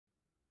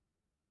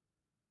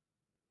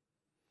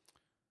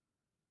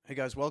Hey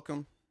guys,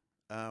 welcome.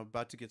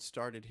 About to get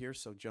started here,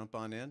 so jump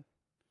on in.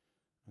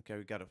 Okay,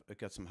 I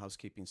got some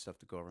housekeeping stuff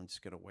to go over. I'm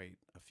just gonna wait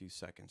a few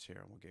seconds here,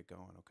 and we'll get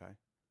going. Okay.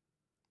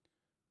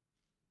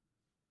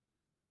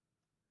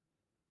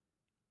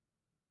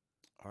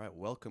 All right,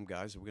 welcome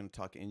guys. We're gonna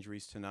talk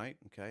injuries tonight.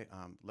 Okay.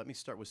 Let me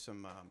start with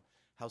some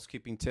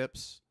housekeeping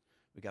tips.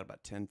 We got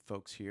about 10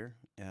 folks here.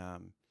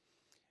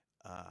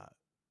 Uh,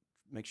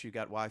 Make sure you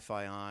got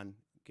Wi-Fi on.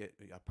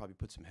 I'll probably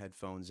put some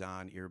headphones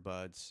on,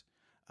 earbuds.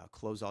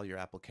 Close all your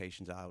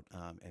applications out,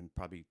 and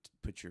probably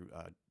put your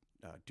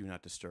do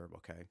not disturb.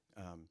 Okay.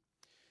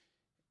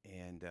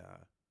 And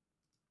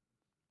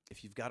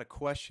If you've got a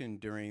question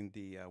during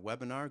the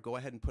webinar, go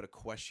ahead and put a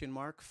question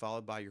mark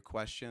followed by your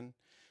question.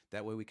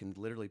 That way we can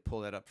literally pull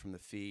that up from the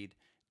feed,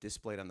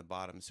 display it on the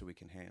bottom so we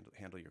can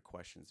handle your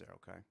questions there.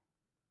 Okay.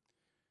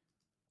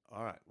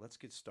 All right, let's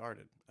get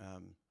started.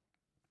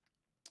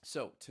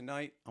 So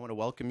tonight, I want to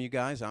welcome you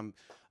guys.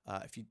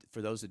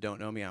 For those that don't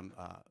know me, I'm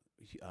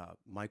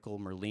Michael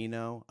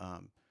Merlino,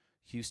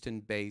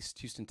 Houston,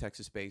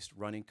 Texas-based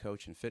running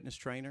coach and fitness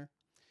trainer.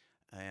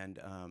 And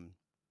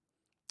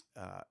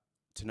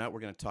Tonight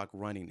we're going to talk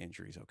running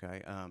injuries.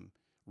 Okay,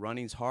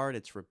 running's hard.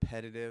 It's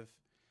repetitive.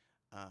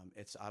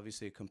 It's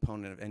obviously a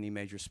component of any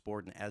major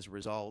sport, and as a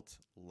result,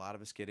 a lot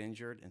of us get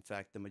injured. In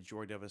fact, the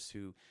majority of us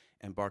who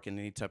embark in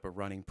any type of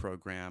running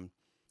program,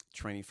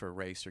 training for a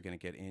race, are going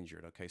to get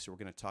injured. Okay, so we're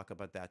going to talk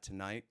about that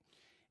tonight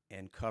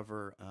and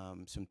cover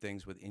some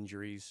things with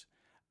injuries,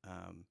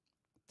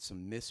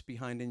 some myths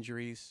behind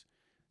injuries,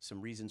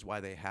 some reasons why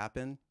they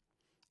happen,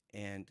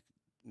 and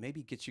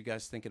maybe get you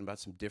guys thinking about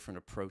some different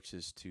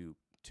approaches to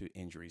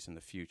injuries in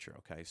the future.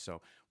 Okay,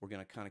 so we're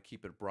going to kind of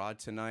keep it broad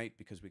tonight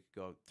because we could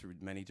go through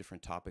many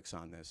different topics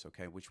on this.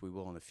 Okay, which we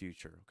will in the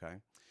future. Okay,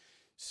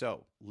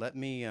 so let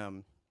me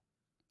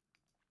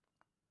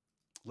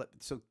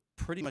so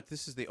pretty much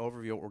this is the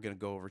overview of what we're going to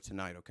go over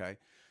tonight. Okay,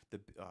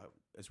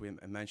 as we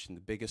mentioned,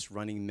 the biggest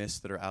running myths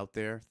that are out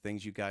there,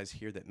 things you guys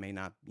hear that may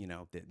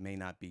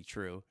not be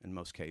true in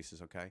most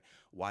cases. Okay,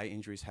 why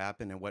injuries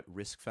happen and what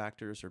risk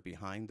factors are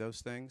behind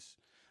those things.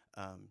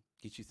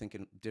 Get you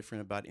thinking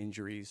different about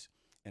injuries,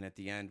 and at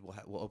the end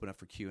we'll open up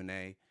for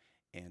Q&A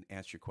and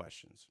answer your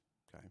questions.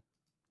 Okay,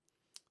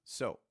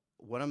 so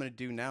what I'm going to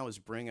do now is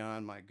bring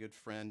on my good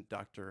friend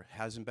Dr.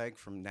 Hasenbank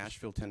from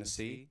Nashville,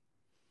 Tennessee,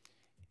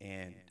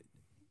 and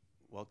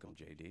welcome,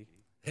 JD.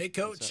 Hey,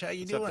 Coach, how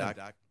you What's doing? up,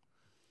 Doc?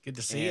 Good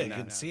to see you.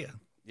 Good to see you.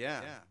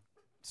 Yeah.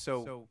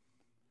 So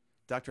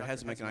Dr.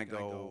 Hasenbank and I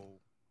go,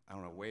 I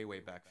don't know, way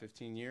back,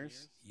 15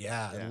 years.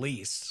 Yeah, at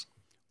least.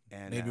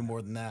 And Maybe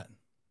more than that.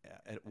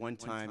 At one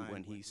time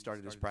when he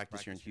started his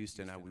practice here in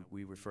Houston,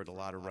 we referred a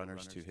lot of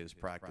runners to his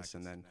practice,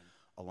 and then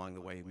along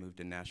the way he moved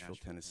to Nashville,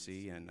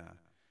 Tennessee, and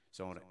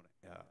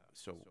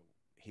so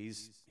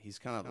he's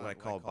kind of what I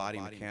call a body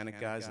mechanic,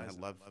 guys, and I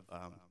love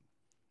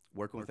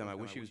working with him. I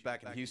wish he was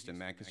back in Houston,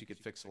 man, because he could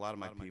fix a lot of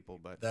my people.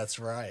 But That's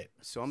right.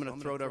 so I'm going to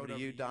throw it over to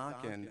you,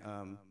 Doc, and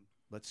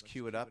let's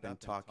cue it up and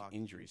talk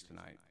injuries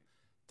tonight.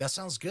 That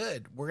sounds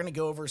good. We're going to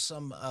go over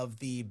some of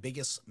the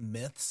biggest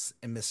myths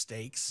and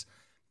mistakes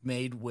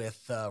made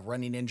with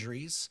running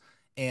injuries,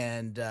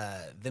 and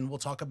then we'll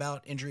talk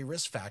about injury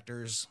risk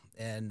factors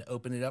and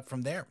open it up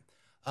from there.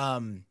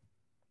 When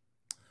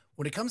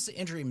it comes to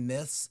injury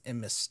myths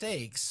and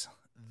mistakes,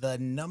 the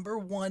number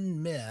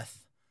one myth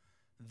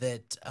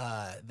that's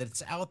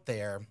out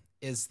there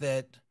is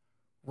that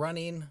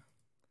running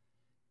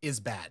is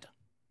bad.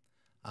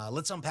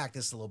 Let's unpack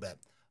this a little bit.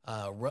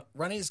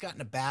 Running has gotten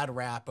a bad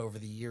rap over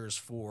the years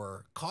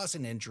for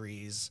causing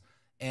injuries,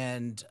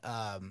 and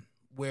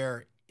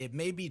where it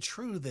may be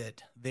true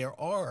that there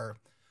are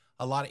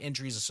a lot of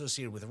injuries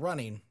associated with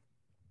running,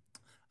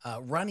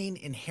 running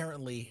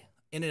inherently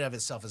in and of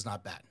itself is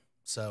not bad.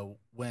 So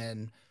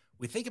when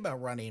we think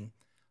about running,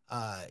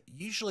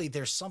 usually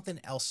there's something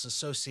else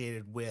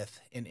associated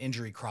with an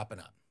injury cropping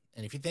up.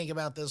 And if you think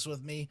about this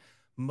with me,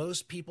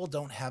 most people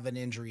don't have an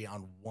injury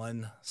on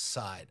one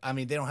side. I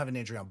mean, they don't have an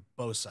injury on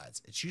both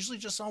sides. It's usually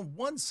just on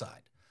one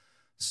side.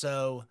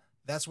 So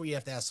that's where you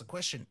have to ask the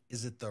question,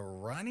 is it the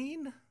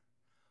running,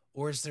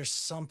 or is there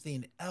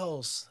something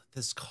else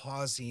that's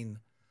causing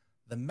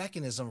the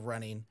mechanism of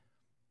running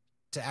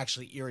to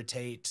actually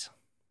irritate,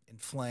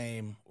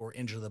 inflame, or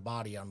injure the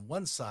body on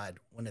one side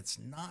when it's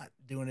not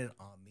doing it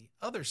on the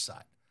other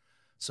side?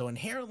 So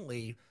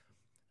inherently,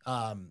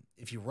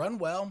 if you run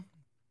well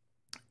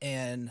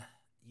and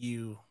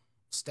you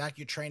stack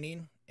your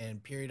training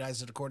and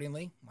periodize it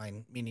accordingly,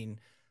 meaning,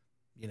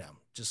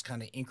 just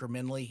kind of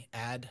incrementally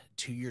add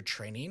to your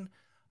training,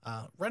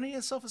 running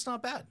itself is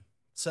not bad.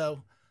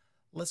 So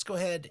let's go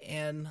ahead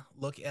and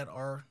look at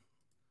our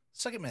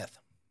second myth.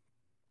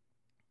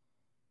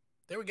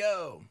 There we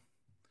go.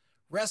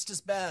 Rest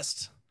is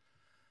best.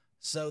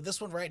 So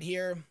this one right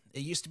here,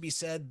 it used to be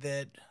said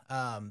that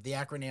the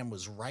acronym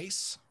was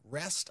RICE: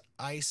 rest,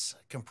 ice,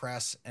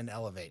 compress, and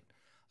elevate.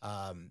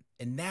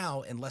 And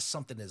now, unless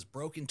something is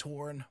broken,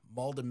 torn,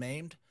 mauled, and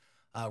maimed,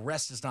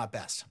 rest is not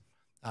best.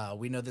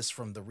 We know this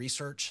from the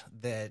research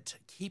that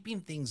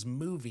keeping things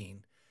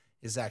moving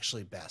is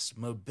actually best.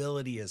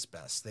 Mobility is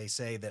best. They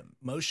say that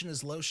motion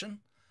is lotion,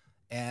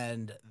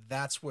 and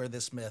that's where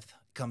this myth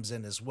comes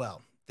in as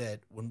well.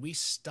 That when we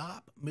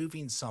stop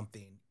moving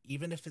something,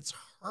 even if it's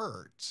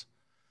hurt,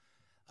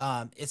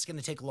 it's going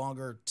to take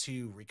longer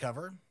to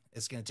recover.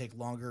 It's going to take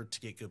longer to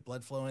get good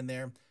blood flow in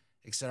there,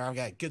 etc. I've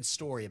got a good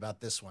story about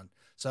this one.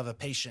 So I have a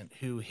patient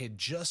who had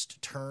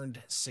just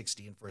turned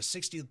 60, and for his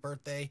 60th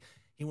birthday,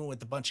 he went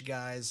with a bunch of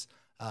guys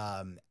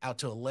out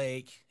to a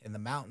lake in the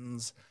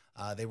mountains.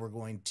 They were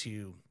going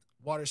to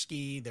water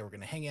ski. They were going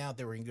to hang out.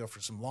 They were going to go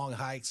for some long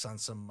hikes on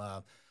some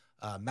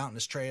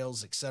mountainous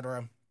trails,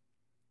 etc.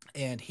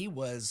 And he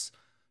was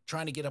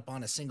trying to get up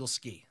on a single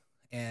ski,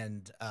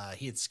 and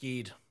he had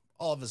skied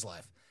all of his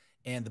life.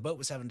 And the boat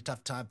was having a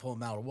tough time pulling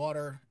him out of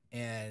water,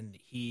 and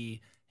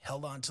he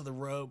held onto the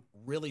rope,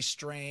 really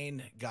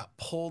strained, got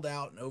pulled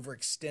out and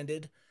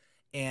overextended,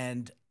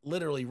 and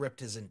literally ripped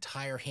his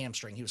entire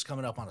hamstring. He was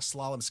coming up on a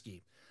slalom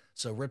ski,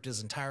 so ripped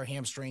his entire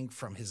hamstring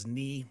from his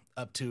knee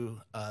up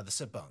to the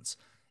sit bones,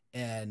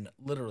 and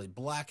literally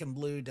black and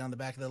blue down the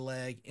back of the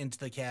leg into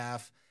the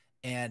calf.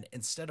 And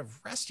instead of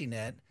resting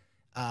it,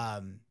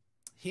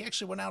 he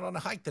actually went out on a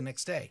hike the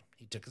next day.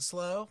 He took it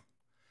slow.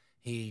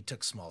 He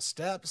took small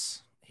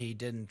steps. He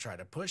didn't try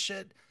to push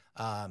it.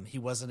 He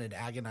wasn't in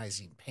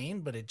agonizing pain,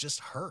 but it just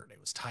hurt.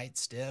 It was tight,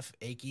 stiff,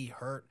 achy,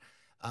 hurt.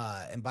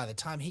 And by the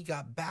time he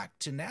got back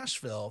to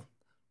Nashville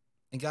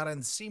and got in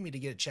to see me to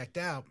get it checked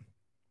out,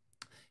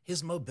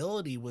 his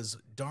mobility was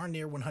darn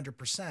near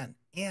 100%,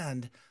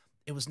 and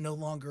it was no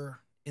longer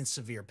in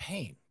severe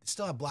pain. It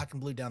still had black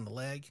and blue down the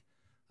leg,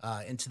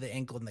 into the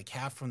ankle and the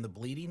calf from the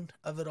bleeding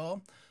of it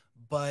all,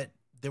 but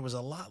there was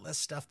a lot less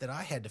stuff that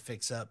I had to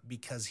fix up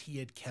because he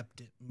had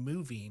kept it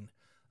moving,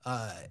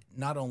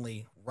 not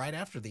only right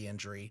after the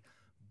injury,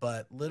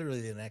 but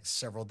literally the next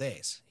several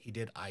days. He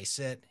did ice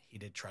it. He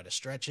did try to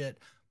stretch it,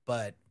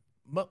 but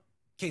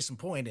case in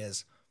point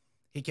is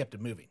he kept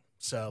it moving.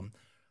 So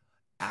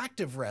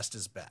active rest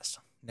is best.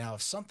 Now,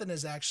 if something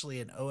is actually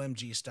an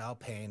OMG style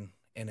pain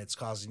and it's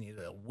causing you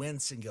to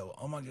wince and go,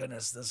 oh my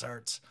goodness, this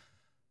hurts,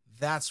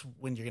 that's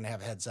when you're going to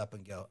have a heads up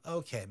and go,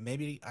 okay,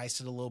 maybe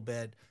ice it a little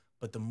bit.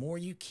 But the more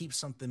you keep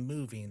something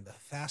moving, the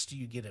faster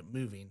you get it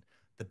moving,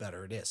 the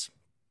better it is.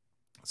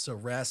 So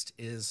rest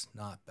is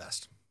not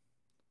best.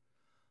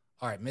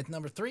 All right, myth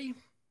number 3.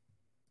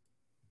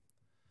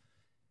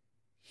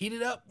 Heat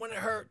it up when it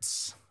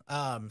hurts.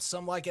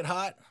 Some like it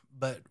hot,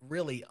 but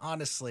really,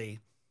 honestly,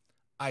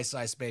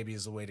 ice baby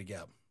is the way to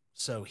go.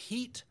 So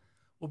heat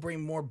will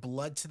bring more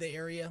blood to the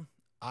area.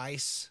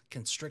 Ice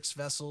constricts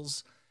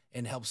vessels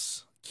and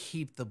helps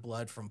keep the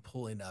blood from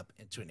pulling up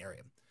into an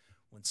area.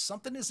 When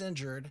something is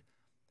injured,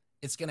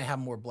 it's going to have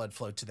more blood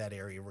flow to that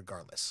area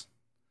regardless.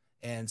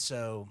 And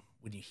so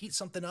when you heat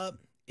something up,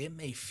 it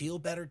may feel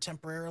better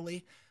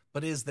temporarily,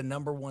 but it is the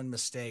number one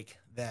mistake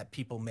that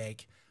people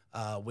make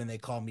when they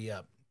call me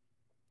up.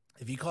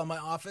 If you call my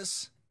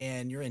office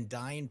and you're in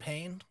dying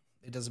pain,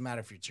 it doesn't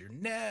matter if it's your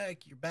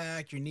neck, your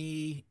back, your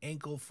knee,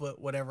 ankle, foot,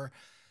 whatever,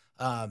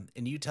 and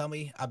you tell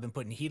me I've been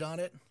putting heat on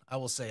it, I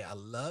will say, I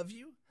love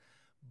you,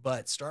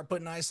 but start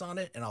putting ice on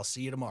it and I'll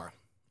see you tomorrow.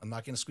 I'm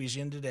not going to squeeze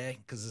you in today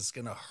because it's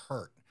going to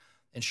hurt.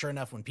 And sure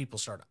enough, when people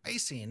start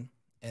icing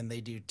and they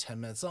do 10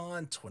 minutes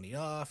on, 20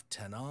 off,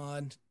 10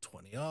 on,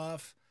 20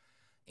 off,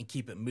 and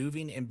keep it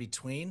moving in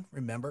between,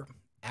 remember,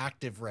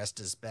 active rest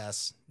is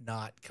best,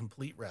 not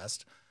complete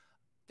rest.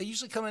 They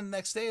usually come in the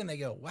next day and they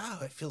go, wow,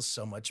 it feels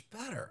so much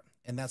better.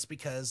 And that's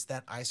because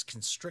that ice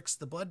constricts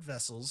the blood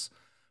vessels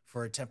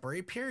for a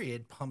temporary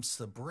period, pumps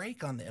the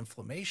brake on the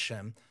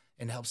inflammation,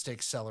 and helps to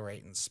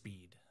accelerate and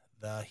speed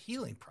the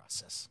healing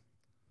process.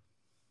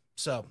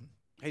 So,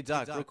 Hey,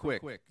 Doc, real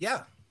quick.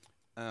 Yeah.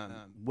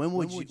 When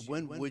would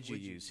you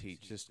use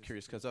heat? Just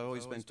curious, because I've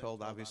always been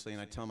told, obviously,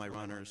 and I tell my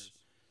runners,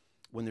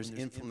 when there's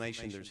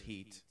inflammation, there's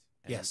heat.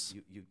 And Yes.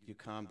 You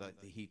calm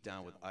the heat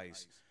down with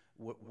ice.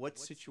 What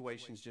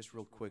situations, just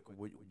real quick,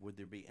 would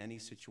there be any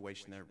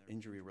situation that are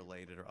injury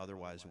related or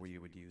otherwise where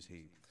you would use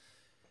heat?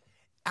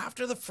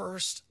 After the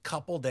first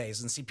couple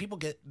days, and see, people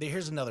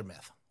here's another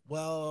myth.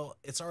 Well,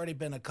 it's already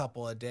been a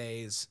couple of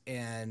days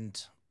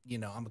and,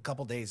 I'm a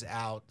couple days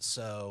out,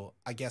 so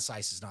I guess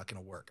ice is not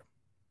going to work.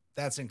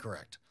 That's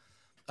incorrect.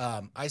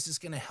 Ice is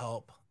going to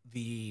help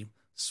the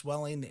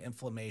swelling, the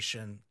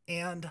inflammation,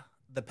 and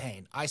the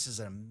pain. Ice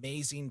is an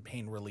amazing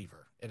pain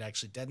reliever. It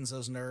actually deadens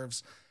those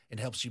nerves. It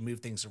helps you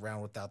move things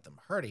around without them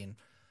hurting.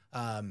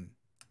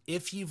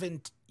 If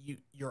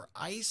your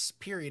ice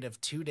period of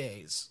 2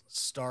 days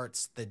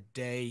starts the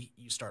day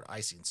you start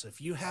icing. So if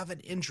you have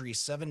an injury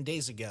 7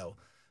 days ago,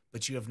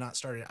 but you have not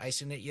started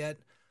icing it yet,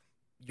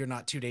 you're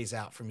not 2 days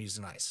out from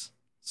using ice.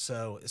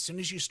 So as soon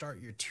as you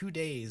start your 2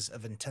 days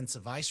of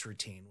intensive ice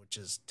routine, which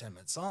is 10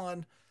 minutes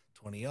on,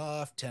 20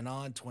 off, 10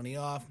 on, 20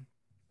 off,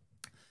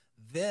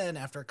 then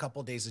after a couple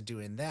of days of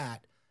doing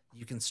that,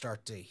 you can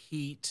start to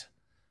heat,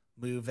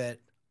 move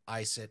it,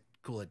 ice it,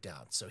 cool it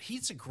down. So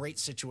heat's a great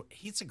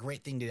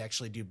thing to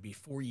actually do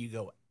before you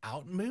go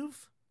out and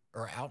move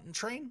or out and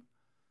train.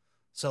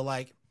 So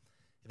like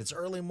if it's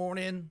early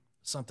morning,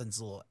 something's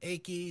a little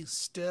achy,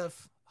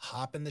 stiff,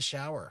 hop in the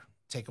shower,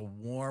 take a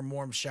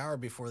warm shower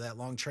before that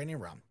long training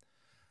run.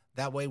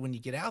 That way, when you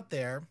get out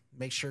there,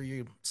 make sure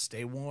you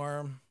stay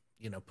warm,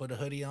 put a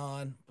hoodie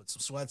on, put some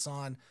sweats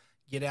on,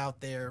 get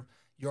out there.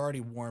 You're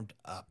already warmed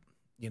up,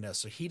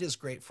 so heat is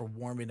great for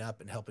warming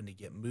up and helping to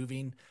get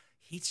moving.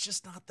 Heat's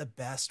just not the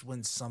best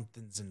when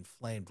something's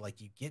inflamed. Like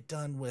you get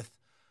done with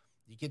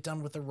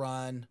a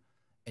run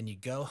and you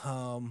go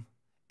home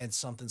and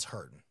something's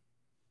hurting.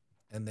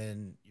 And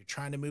then you're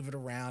trying to move it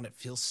around. It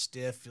feels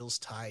stiff, feels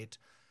tight.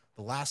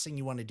 The last thing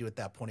you want to do at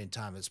that point in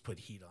time is put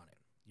heat on it.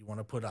 You want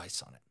to put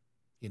ice on it.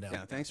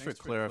 Yeah, thanks for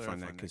clarifying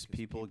that, because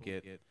people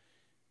get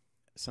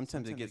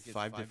sometimes they get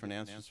five different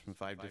answers from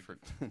five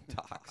different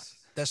docs.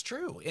 That's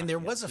true. And there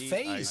was a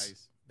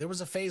phase. There was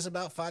a phase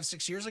about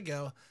 5-6 years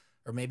ago,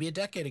 or maybe a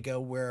decade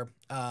ago, where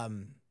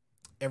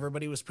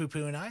everybody was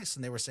poo-pooing ice,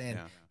 and they were saying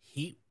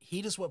heat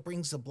is what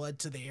brings the blood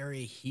to the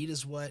area. Heat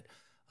is what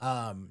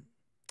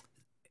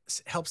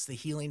helps the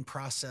healing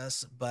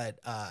process, but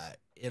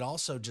it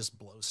also just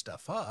blows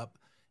stuff up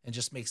and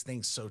just makes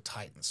things so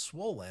tight and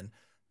swollen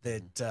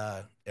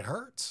that it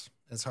hurts.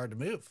 It's hard to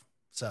move.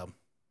 So,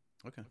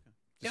 okay.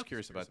 Just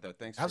curious about that.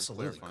 Thanks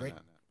Absolutely. for clarifying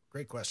that.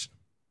 Great question.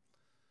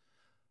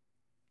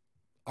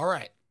 All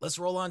right, let's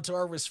roll on to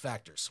our risk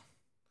factors.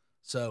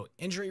 So,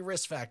 injury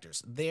risk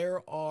factors.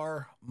 There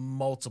are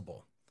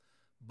multiple,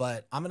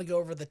 but I'm going to go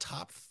over the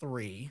top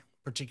 3,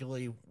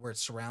 particularly where it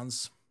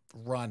surrounds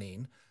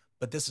running.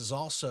 But this is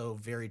also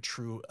very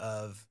true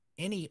of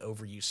any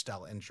overuse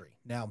style injury.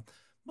 Now,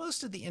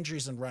 most of the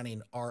injuries in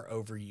running are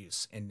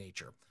overuse in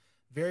nature.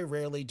 Very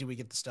rarely do we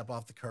get to step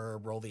off the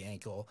curb, roll the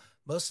ankle.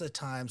 Most of the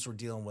times we're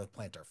dealing with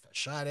plantar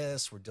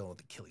fasciitis, we're dealing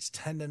with Achilles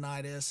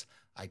tendonitis,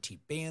 IT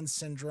band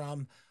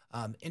syndrome.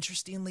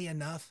 Interestingly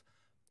enough,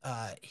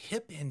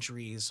 hip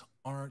injuries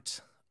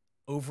aren't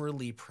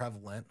overly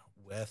prevalent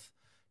with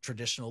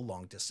traditional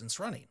long distance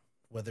running,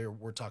 whether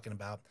we're talking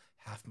about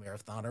half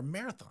marathon or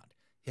marathon.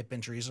 Hip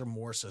injuries are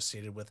more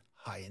associated with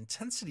high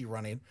intensity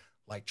running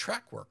like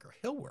track work or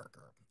hill work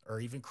or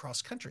even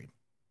cross country.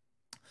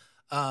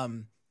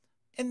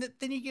 And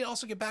then you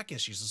also get back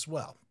issues as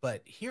well.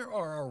 But here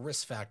are our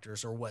risk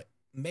factors, or what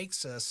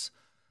makes us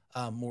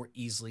more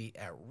easily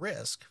at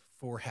risk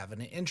for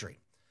having an injury.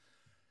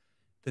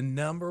 The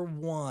number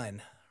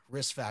 1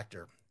 risk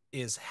factor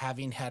is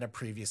having had a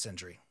previous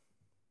injury.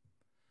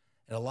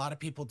 And a lot of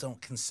people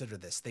don't consider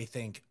this. They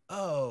think,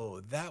 oh,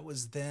 that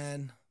was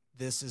then,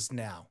 this is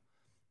now.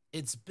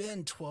 It's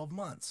been 12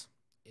 months.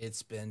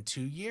 It's been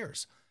 2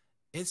 years.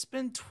 It's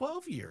been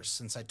 12 years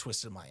since I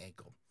twisted my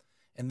ankle.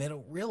 And they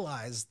don't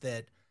realize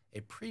that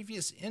a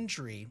previous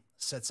injury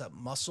sets up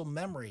muscle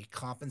memory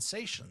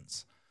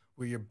compensations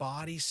where your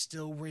body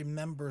still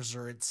remembers,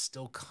 or it's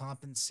still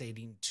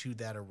compensating to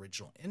that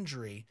original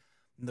injury.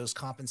 And those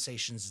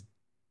compensations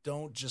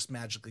don't just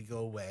magically go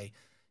away.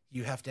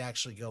 You have to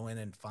actually go in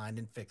and find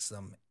and fix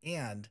them,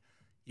 and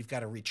you've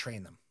got to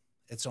retrain them.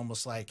 It's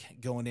almost like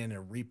going in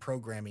and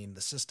reprogramming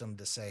the system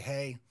to say,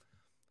 hey,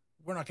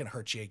 we're not going to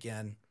hurt you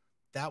again.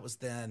 That was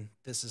then,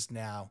 this is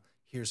now,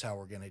 here's how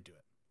we're going to do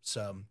it.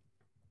 So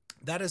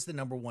that is the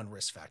number 1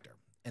 risk factor.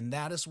 And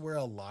that is where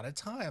a lot of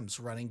times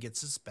running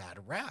gets its bad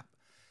rap,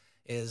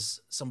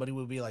 is somebody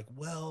will be like,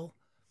 well,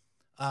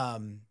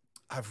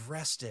 I've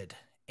rested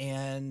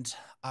and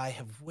I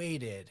have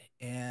waited,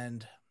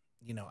 and,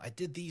 I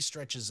did these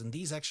stretches and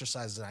these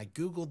exercises, and I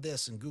Googled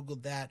this and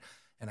Googled that,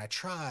 and I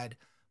tried,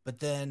 but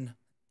then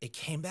it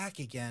came back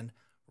again.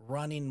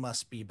 Running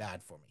must be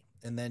bad for me.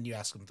 And then you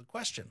ask them the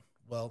question,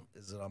 well,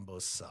 is it on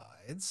both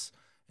sides?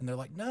 And they're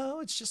like, no,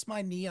 it's just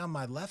my knee on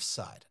my left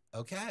side.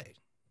 Okay.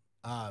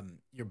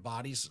 Your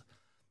body's,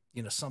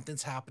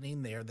 something's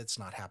happening there that's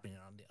not happening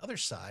on the other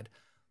side.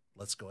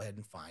 Let's go ahead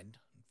and find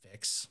and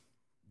fix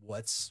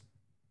what's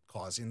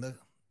causing the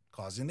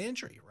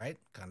injury, right?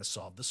 Kind of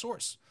solve the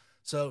source.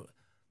 So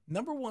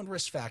number 1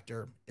 risk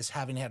factor is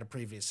having had a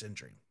previous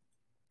injury.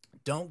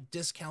 Don't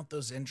discount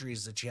those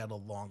injuries that you had a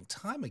long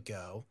time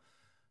ago.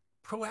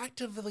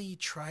 Proactively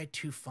try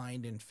to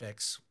find and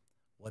fix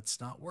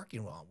what's not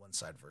working well on one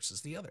side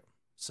versus the other.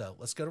 So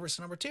let's go to risk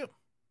number 2.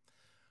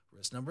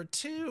 Risk number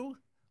 2,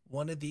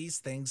 one of these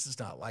things is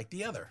not like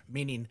the other,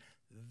 meaning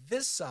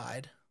this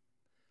side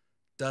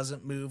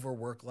doesn't move or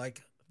work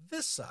like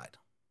this side.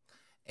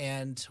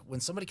 And when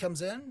somebody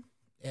comes in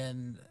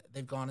and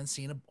they've gone and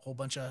seen a whole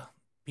bunch of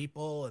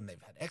people, and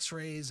they've had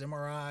x-rays,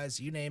 MRIs,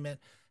 you name it,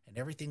 and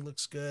everything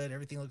looks good,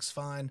 everything looks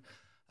fine,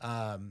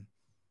 the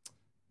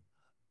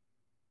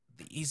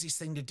easiest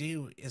thing to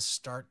do is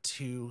start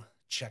to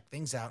check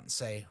things out and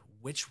say,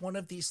 which one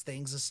of these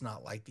things is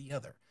not like the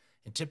other?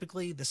 And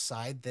typically the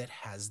side that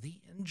has the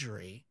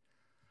injury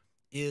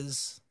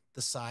is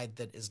the side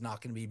that is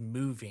not going to be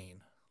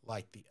moving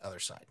like the other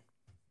side.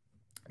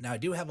 Now, I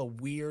do have a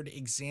weird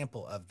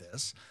example of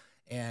this,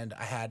 and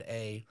I had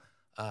a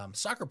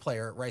soccer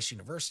player at Rice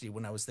University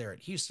when I was there at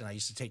Houston. I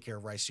used to take care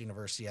of Rice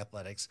University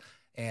athletics,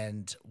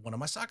 and one of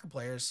my soccer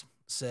players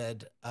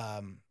said,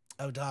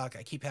 oh, Doc,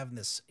 I keep having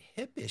this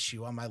hip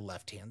issue on my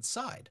left-hand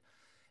side.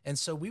 And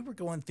so we were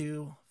going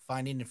through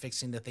finding and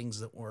fixing the things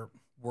that were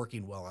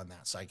working well on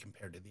that side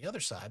compared to the other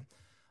side.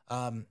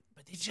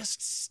 But they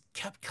just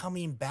kept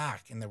coming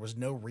back, and there was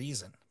no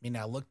reason. I mean,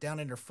 I looked down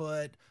at her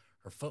foot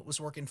was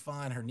working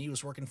fine, her knee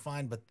was working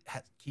fine, but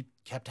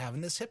kept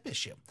having this hip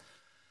issue.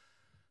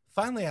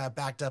 Finally, I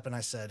backed up and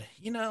I said,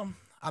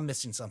 I'm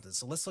missing something.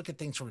 So let's look at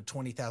things from a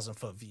 20,000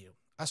 foot view.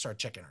 I started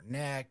checking her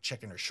neck,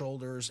 checking her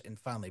shoulders, and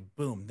finally,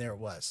 boom, there it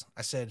was.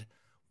 I said,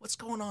 what's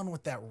going on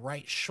with that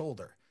right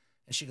shoulder?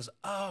 And she goes,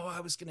 oh,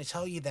 I was going to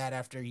tell you that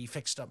after you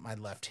fixed up my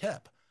left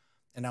hip.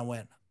 And I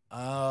went,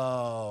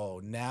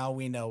 oh, now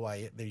we know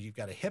why you've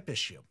got a hip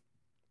issue.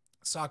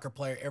 Soccer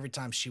player, every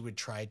time she would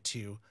try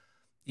to,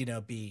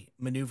 be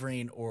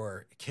maneuvering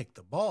or kick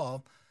the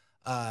ball,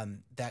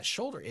 that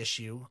shoulder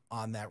issue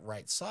on that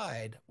right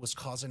side was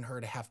causing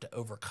her to have to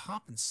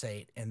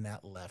overcompensate in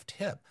that left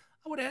hip.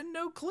 I would have had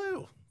no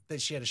clue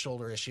that she had a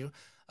shoulder issue,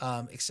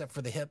 except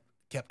for the hip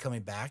kept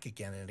coming back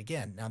again and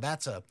again. Now,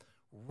 that's a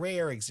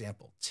rare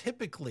example.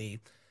 Typically,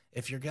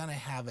 if you're going to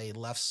have a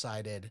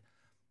left-sided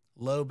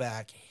low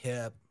back,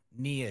 hip,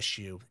 knee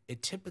issue,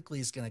 it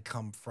typically is going to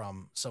come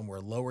from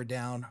somewhere lower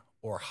down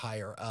or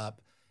higher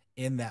up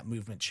in that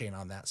movement chain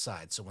on that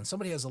side. So when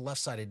somebody has a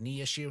left-sided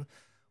knee issue,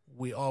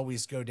 we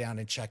always go down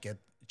and check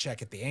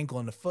at the ankle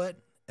and the foot,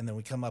 and then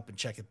we come up and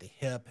check at the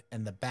hip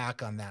and the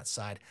back on that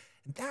side.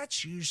 And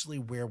that's usually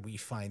where we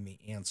find the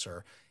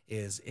answer.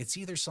 Is it's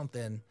either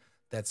something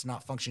that's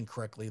not functioning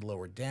correctly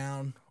lower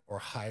down or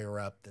higher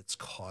up that's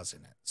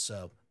causing it.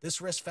 So this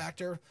risk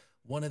factor,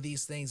 one of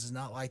these things is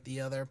not like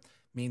the other,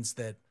 means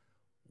that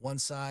one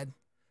side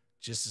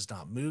just is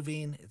not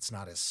moving, it's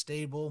not as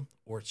stable,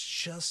 or it's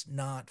just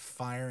not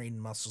firing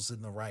muscles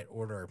in the right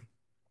order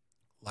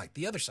like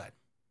the other side.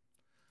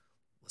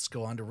 Let's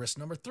go on to risk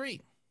number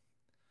 3.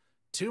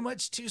 Too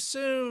much too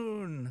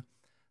soon.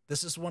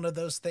 This is one of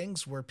those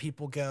things where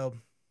people go,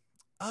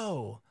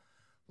 oh,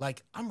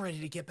 like I'm ready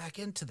to get back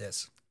into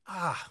this.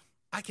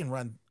 I can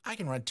run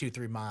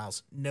 2-3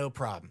 miles, no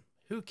problem.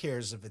 Who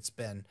cares if it's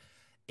been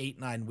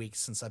 8-9 weeks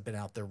since I've been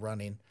out there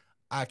running?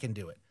 I can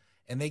do it.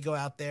 And they go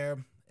out there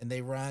and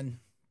they run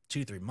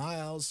 2-3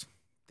 miles.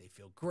 They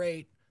feel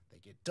great. They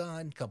get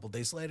done. A couple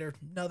days later,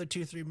 another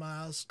 2-3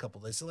 miles. A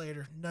couple days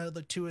later,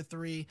 another 2 or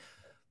 3.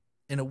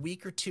 And a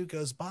week or 2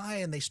 goes by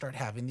and they start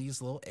having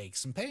these little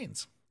aches and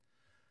pains.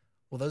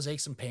 Well, those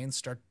aches and pains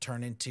start to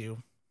turn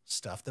into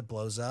stuff that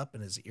blows up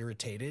and is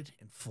irritated,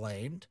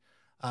 inflamed.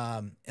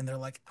 And they're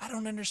like, I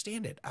don't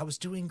understand it. I was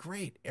doing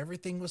great.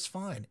 Everything was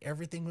fine.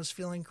 Everything was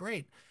feeling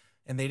great.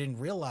 And they didn't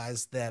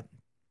realize that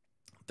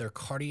their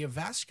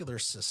cardiovascular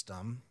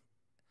system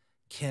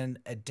can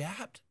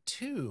adapt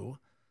to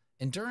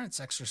endurance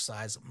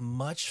exercise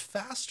much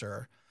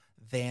faster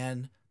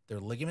than their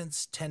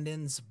ligaments,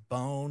 tendons,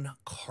 bone,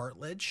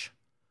 cartilage,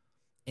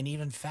 and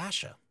even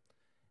fascia.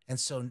 And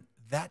so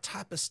that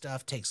type of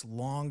stuff takes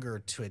longer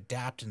to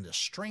adapt and to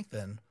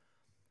strengthen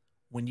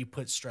when you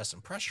put stress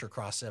and pressure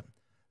across it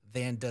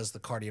than does the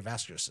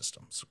cardiovascular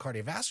system. So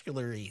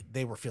cardiovascularly,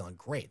 they were feeling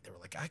great. They were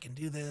like, I can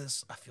do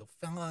this. I feel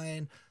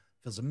fine.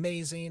 Feels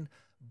amazing.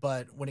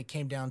 But when it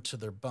came down to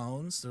their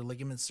bones, their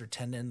ligaments, their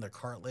tendon, their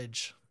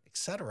cartilage,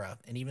 etc.,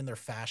 and even their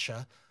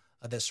fascia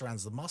that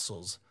surrounds the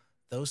muscles,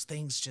 those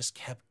things just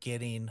kept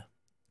getting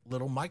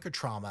little micro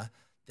trauma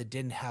that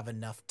didn't have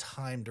enough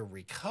time to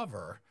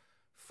recover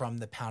from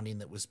the pounding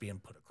that was being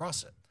put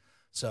across it.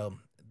 So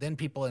then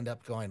people end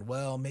up going,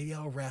 well, maybe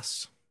I'll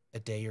rest a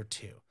day or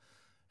 2.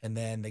 And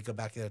then they go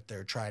back out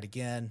there, try it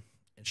again.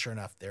 And sure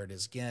enough, there it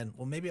is again.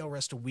 Well, maybe I'll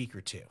rest a week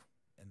or 2.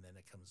 And then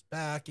it comes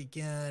back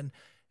again.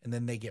 And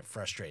then they get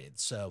frustrated.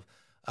 So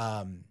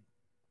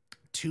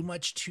too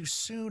much too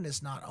soon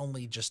is not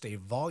only just a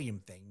volume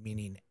thing,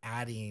 meaning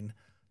adding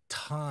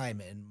time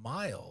and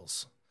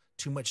miles.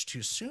 Too much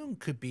too soon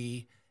could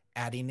be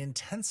adding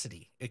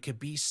intensity. It could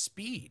be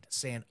speed,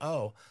 saying,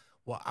 oh,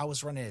 well, I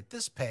was running at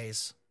this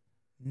pace.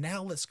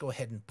 Now let's go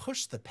ahead and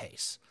push the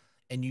pace.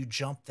 And you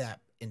jump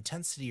that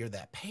intensity or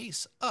that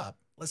pace up.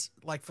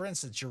 Like for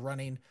instance, you're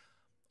running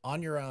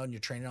on your own, you're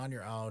training on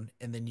your own,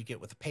 and then you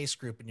get with a pace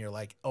group and you're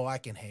like, oh, I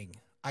can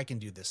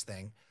do this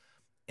thing.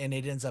 And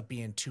it ends up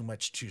being too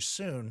much too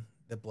soon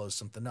that blows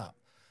something up.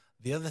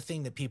 The other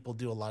thing that people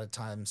do a lot of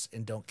times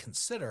and don't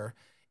consider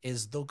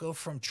is they'll go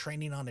from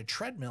training on a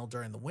treadmill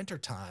during the winter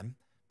time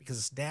because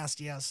it's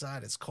nasty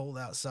outside, it's cold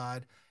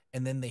outside,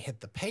 and then they hit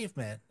the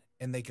pavement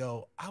and they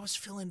go, I was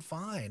feeling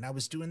fine. I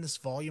was doing this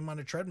volume on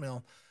a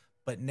treadmill,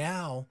 but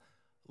now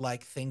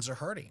like things are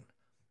hurting.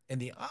 And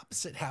the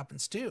opposite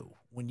happens too.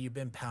 When you've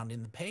been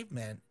pounding the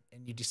pavement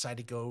and you decide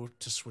to go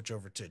to switch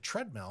over to a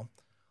treadmill,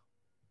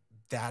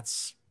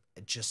 that's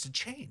just a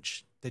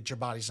change that your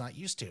body's not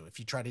used to. If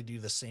you try to do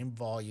the same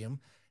volume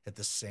at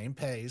the same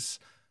pace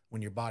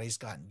when your body's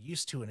gotten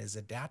used to and is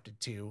adapted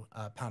to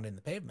pounding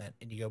the pavement,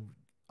 and you go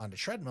on a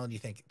treadmill and you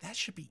think that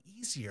should be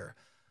easier,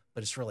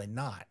 but it's really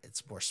not.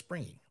 It's more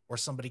springy. Or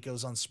somebody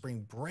goes on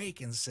spring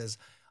break and says,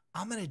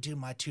 I'm going to do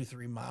my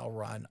 2-3 mile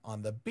run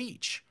on the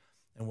beach.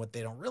 And what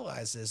they don't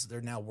realize is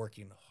they're now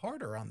working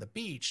harder on the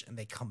beach, and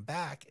they come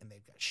back and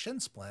they've got shin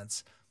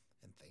splints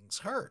and things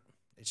hurt.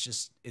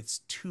 It's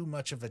too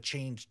much of a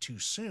change too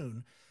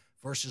soon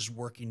versus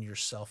working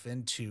yourself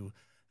into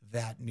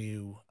that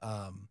new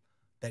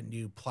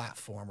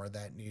platform or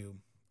that new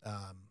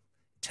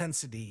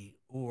intensity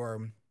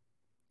or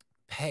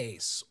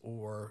pace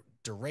or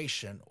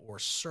duration or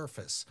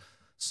surface.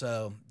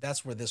 So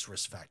that's where this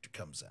risk factor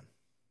comes in.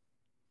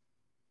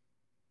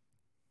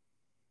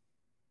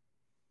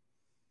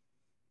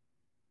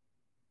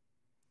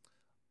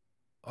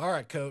 All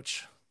right,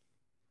 Coach.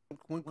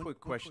 One quick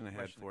question I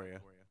had for you.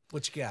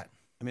 What you got?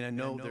 I mean, I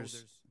know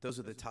those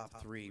are the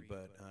top three,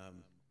 but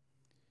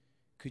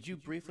could you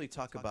briefly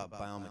talk about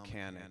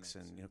biomechanics?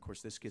 And of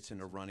course, this gets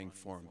into running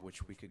form,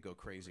 which we could go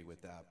crazy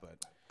with that. But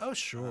oh,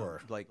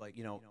 sure.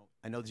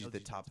 I know these are the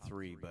top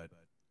three, but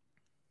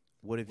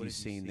what have you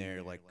seen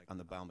there, like on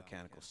the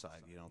biomechanical side?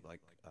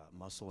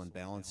 Muscle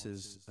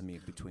imbalances. I mean,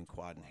 between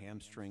quad and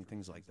hamstring,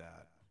 things like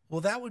that.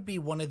 Well, that would be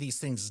one of these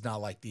things is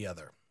not like the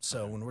other.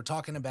 So when we're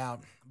talking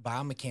about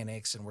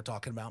biomechanics and we're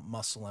talking about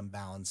muscle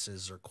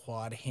imbalances or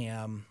quad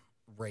ham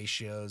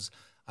ratios,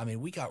 I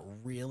mean, we got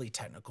really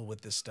technical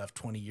with this stuff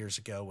 20 years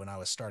ago when I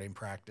was starting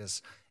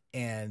practice.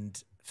 And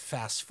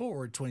fast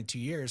forward 22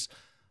 years,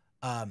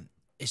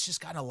 it's just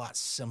gotten a lot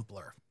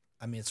simpler.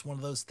 I mean, it's one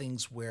of those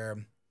things where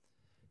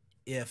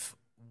if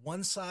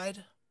one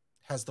side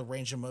has the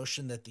range of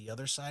motion that the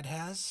other side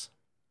has,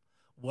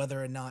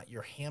 whether or not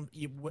your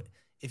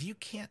if you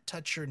can't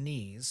touch your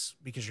knees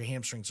because your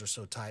hamstrings are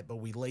so tight, but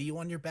we lay you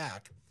on your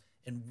back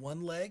and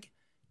one leg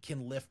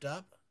can lift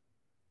up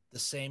the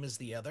same as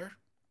the other,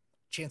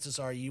 chances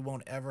are you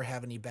won't ever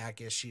have any back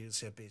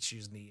issues, hip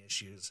issues, knee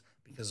issues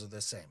because of the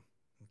same.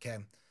 Okay.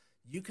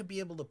 You could be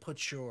able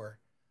to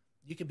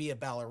you could be a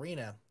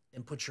ballerina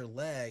and put your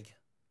leg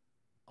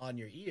on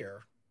your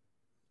ear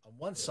on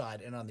one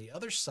side and on the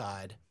other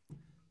side,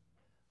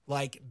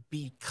 like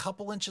be a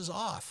couple inches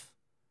off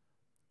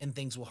and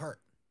things will hurt.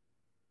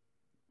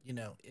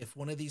 If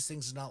one of these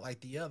things is not like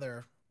the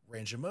other,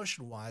 range of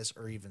motion wise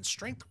or even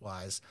strength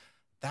wise,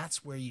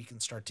 that's where you can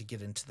start to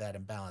get into that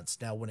imbalance.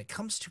 Now, when it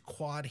comes to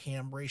quad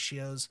ham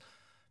ratios,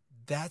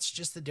 that's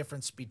just the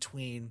difference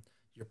between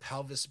your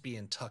pelvis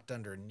being tucked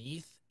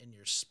underneath and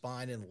your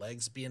spine and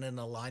legs being in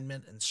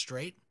alignment and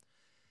straight,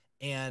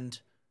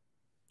 and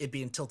it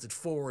being tilted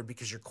forward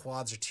because your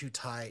quads are too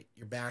tight,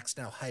 your back's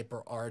now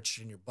hyper arched,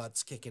 and your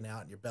butt's kicking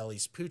out and your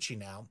belly's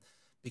pooching out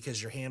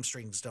because your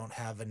hamstrings don't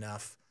have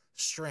enough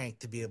strength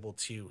to be able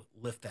to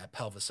lift that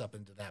pelvis up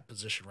into that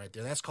position right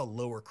there. That's called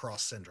lower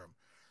cross syndrome.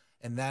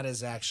 And that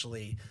is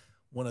actually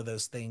one of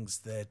those things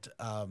that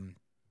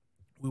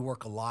we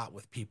work a lot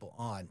with people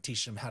on,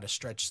 teach them how to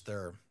stretch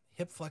their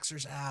hip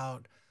flexors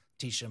out,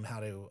 teach them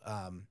how to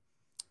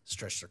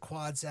stretch their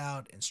quads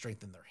out and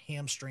strengthen their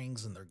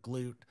hamstrings and their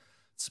glute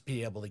to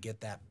be able to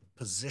get that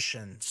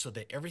position so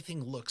that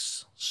everything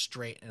looks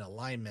straight in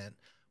alignment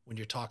when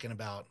you're talking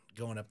about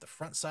going up the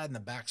front side and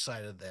the back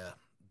side of the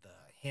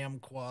ham,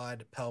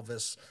 quad,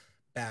 pelvis,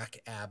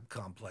 back, ab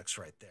complex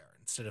right there.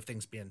 Instead of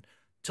things being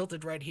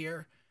tilted right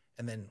here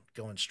and then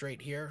going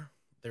straight here,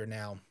 they're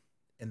now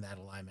in that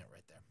alignment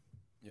right there.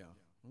 Yeah.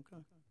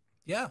 Okay.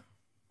 Yeah.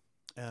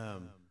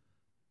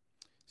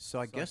 So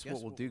I guess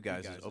what we'll do,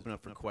 guys, is open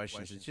up for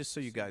questions. And just so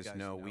you guys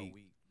know, when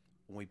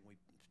we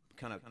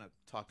kind of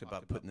talked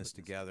about putting this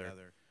together,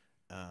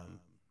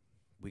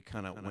 we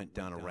kind of went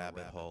down a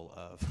rabbit hole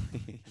of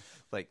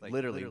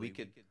literally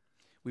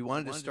we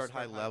wanted to start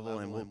high level,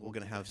 and we're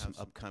going to have some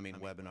upcoming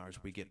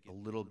webinars. We get a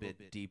little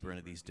bit deeper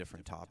into these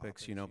different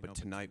topics, but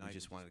tonight we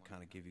just wanted to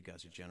kind of give you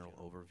guys a general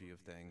overview of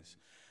things.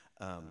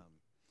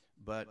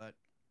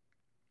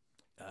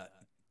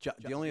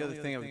 The only other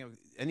thing,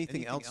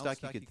 anything else, Doc,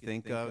 you could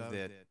think of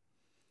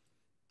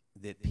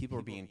that people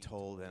are being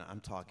told, and I'm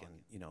talking,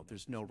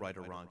 there's no right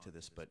or wrong to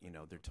this, but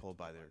they're told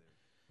by their,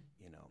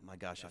 my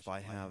gosh, if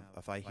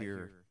I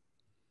hear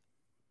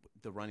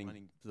the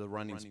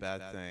running's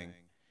bad thing,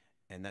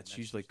 and that's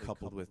usually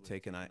coupled with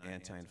taking an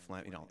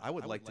anti-inflammatory. I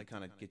would like to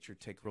kind of get your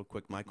take real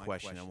quick. My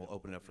question, and we'll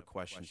open it up for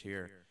questions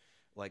here,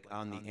 like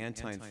on the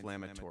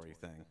anti-inflammatory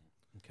thing.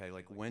 Okay,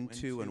 like when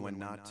to and when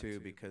not to,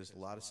 because a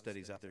lot of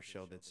studies out there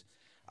show that's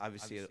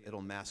obviously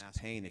it'll mask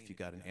pain if you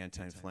got an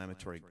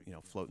anti-inflammatory,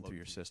 floating through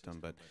your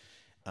system. But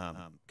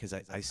because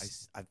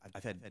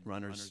I've had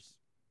runners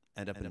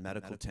end up in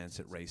medical tents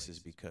at races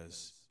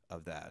because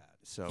of that.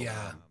 So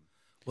yeah,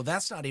 well,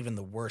 that's not even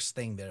the worst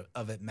thing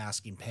of it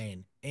masking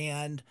pain.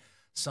 And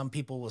some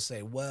people will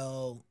say,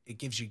 well, it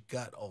gives you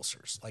gut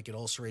ulcers, like it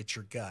ulcerates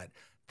your gut.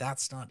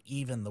 That's not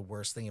even the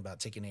worst thing about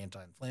taking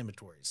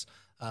anti-inflammatories.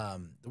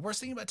 The worst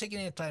thing about taking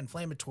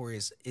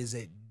anti-inflammatories is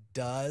it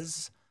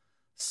does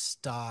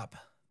stop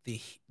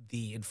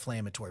the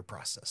inflammatory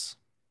process.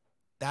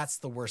 That's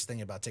the worst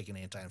thing about taking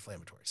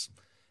anti-inflammatories.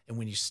 And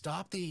when you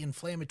stop the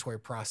inflammatory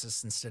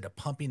process instead of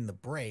pumping the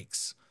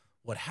brakes,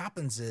 what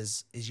happens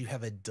is you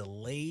have a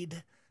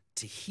delayed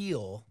to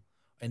heal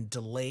and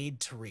delayed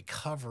to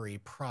recovery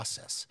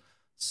process.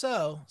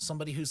 So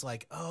somebody who's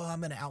like, oh, I'm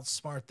going to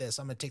outsmart this.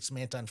 I'm going to take some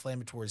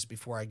anti-inflammatories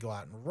before I go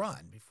out and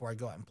run, before I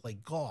go out and play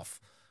golf,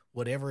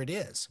 whatever it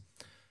is.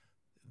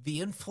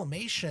 The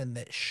inflammation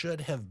that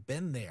should have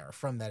been there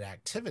from that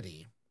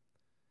activity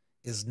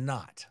is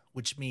not,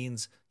 which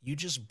means you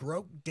just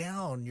broke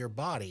down your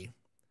body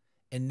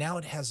and now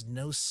it has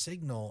no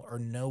signal or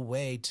no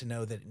way to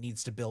know that it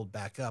needs to build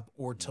back up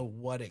or to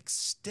what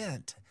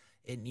extent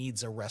it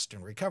needs a rest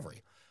and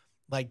recovery.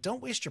 Like,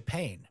 don't waste your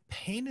pain.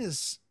 Pain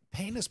is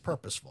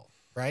purposeful,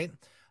 right?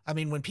 I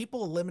mean, when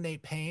people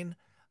eliminate pain,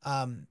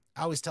 I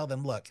always tell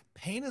them, look,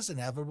 pain is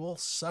inevitable,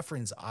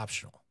 suffering's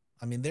optional.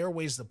 I mean, there are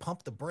ways to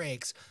pump the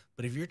brakes,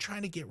 but if you're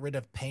trying to get rid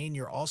of pain,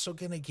 you're also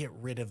going to get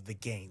rid of the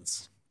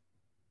gains.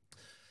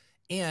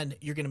 And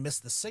you're going to miss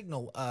the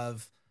signal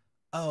of,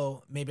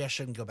 oh, maybe I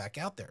shouldn't go back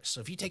out there.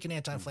 So if you take an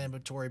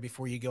anti-inflammatory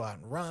before you go out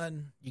and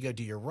run, you go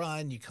do your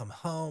run, you come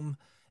home,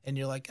 and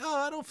you're like, oh,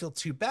 I don't feel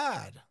too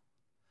bad.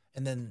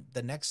 And then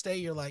the next day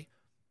you're like,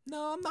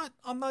 no,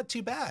 I'm not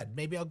too bad.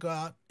 Maybe I'll go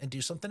out and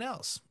do something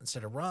else.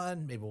 Instead of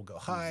run, maybe we'll go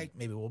hike,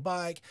 maybe we'll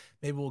bike,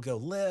 maybe we'll go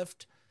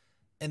lift.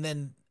 And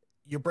then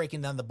you're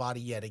breaking down the body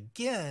yet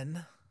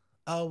again.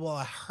 Oh, well,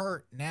 I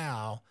hurt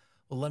now.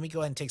 Well, let me go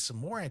ahead and take some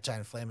more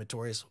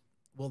anti-inflammatories.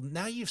 Well,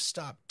 now you've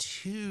stopped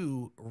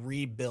two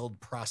rebuild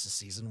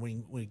processes. And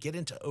when we get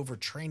into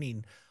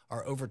overtraining,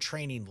 our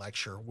overtraining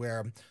lecture,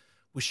 where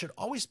we should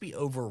always be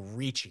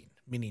overreaching,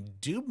 meaning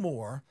do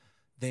more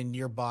than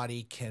your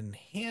body can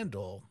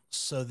handle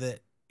so that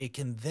it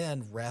can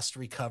then rest,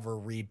 recover,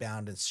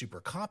 rebound, and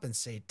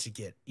supercompensate to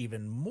get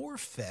even more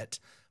fit,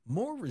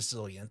 more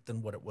resilient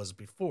than what it was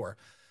before.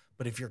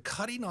 But if you're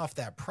cutting off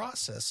that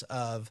process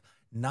of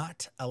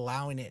not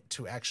allowing it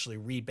to actually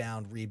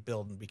rebound,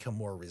 rebuild, and become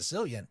more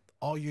resilient,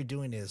 all you're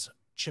doing is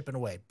chipping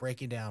away,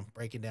 breaking down,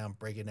 breaking down,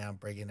 breaking down,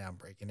 breaking down,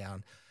 breaking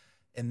down.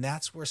 And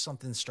that's where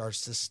something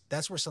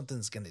that's where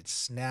something's going to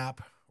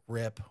snap,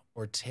 rip,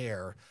 or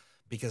tear,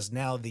 because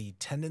now the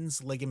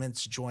tendons,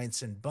 ligaments,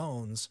 joints, and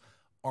bones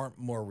aren't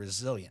more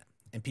resilient.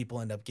 And people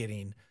end up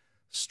getting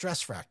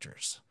stress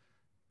fractures.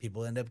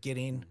 People end up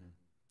getting,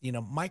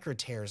 micro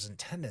tears in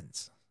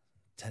tendons,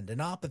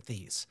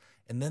 tendinopathies.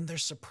 And then they're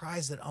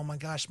surprised that, oh my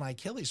gosh, my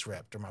Achilles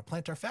ripped or my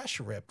plantar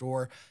fascia ripped,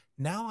 or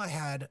now I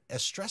had a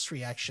stress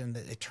reaction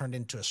that it turned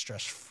into a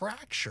stress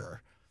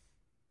fracture,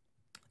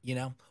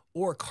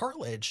 or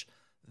cartilage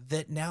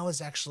that now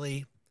is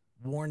actually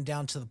worn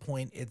down to the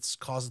point it's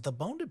caused the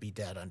bone to be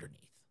dead underneath.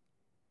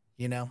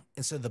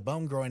 Instead of the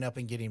bone growing up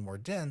and getting more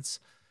dense,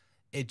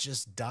 it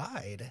just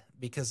died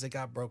because it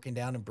got broken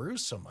down and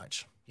bruised so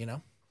much,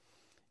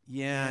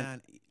 Yeah,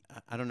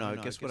 I don't know. I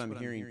guess what I'm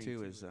hearing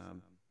too is,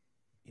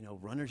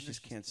 runners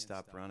just can't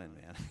stop running,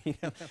 man.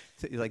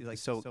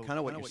 So kind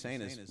of what you're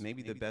saying is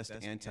maybe the best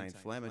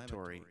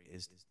anti-inflammatory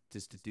is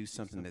just to do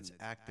something that's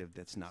active,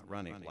 that's not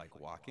running, like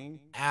walking.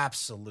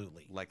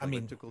 Absolutely. Like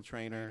elliptical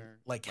trainer,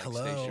 like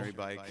stationary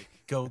bike.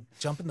 Go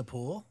jump in the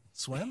pool,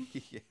 swim.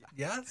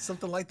 Yeah,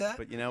 something like that.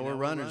 But we're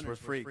runners, we're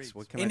freaks.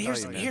 What can and I tell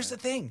you, man? Here's the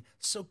thing.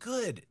 So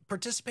good.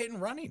 Participate in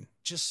running.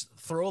 Just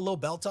throw a little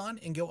belt on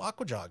and go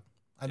aqua jog.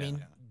 I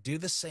mean, do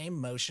the same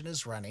motion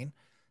as running,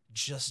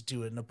 just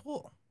do it in a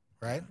pool.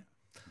 Right.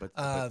 But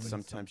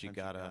sometimes you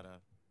gotta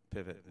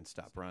pivot and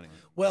stop running.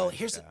 Well,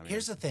 here's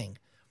the thing.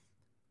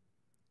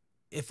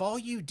 If all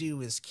you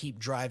do is keep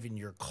driving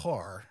your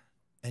car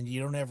and you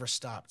don't ever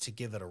stop to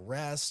give it a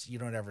rest, you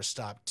don't ever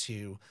stop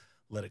to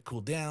let it cool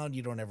down,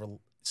 you don't ever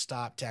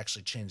stop to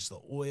actually change the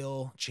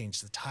oil,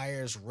 change the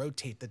tires,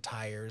 rotate the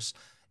tires,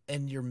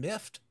 and you're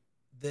miffed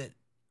that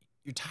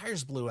your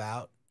tires blew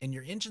out and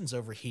your engine's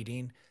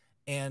overheating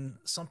and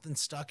something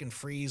stuck and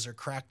freeze or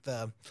crack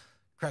the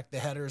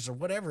headers or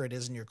whatever it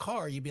is in your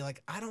car, you'd be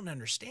like, I don't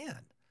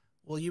understand.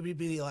 Well, you'd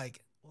be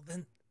like, well,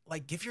 then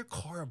give your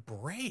car a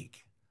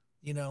break,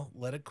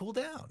 let it cool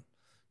down,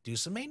 do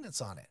some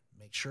maintenance on it,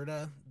 make sure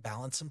to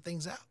balance some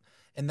things out.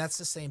 And that's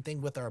the same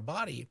thing with our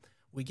body.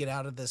 We get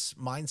out of this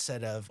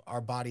mindset of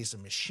our body's a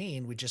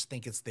machine. We just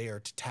think it's there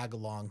to tag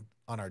along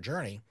on our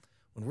journey,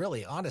 when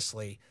really,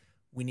 honestly,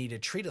 we need to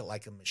treat it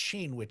like a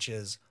machine, which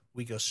is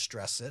we go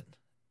stress it,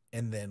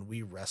 and then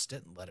we rest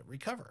it and let it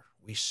recover.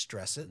 We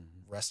stress it,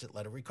 rest it,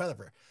 let it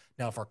recover.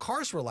 Now, if our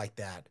cars were like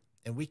that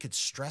and we could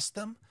stress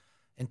them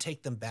and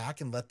take them back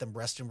and let them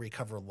rest and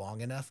recover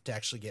long enough to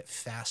actually get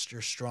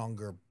faster,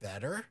 stronger,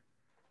 better,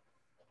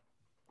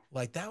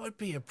 that would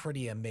be a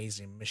pretty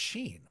amazing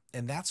machine.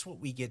 And that's what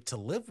we get to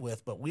live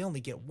with, but we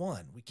only get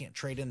one. We can't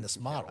trade in this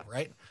model,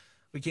 right?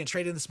 We can't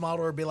trade in this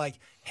model or be like,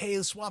 hey,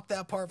 let's swap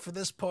that part for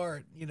this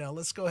part.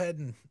 Let's go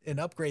ahead and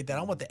upgrade that.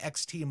 I want the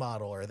XT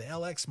model or the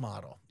LX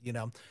model,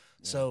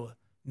 So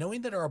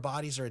knowing that our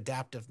bodies are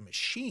adaptive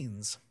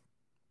machines,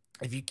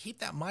 if you keep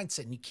that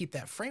mindset and you keep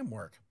that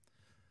framework,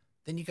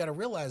 then you got to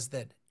realize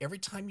that every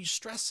time you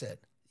stress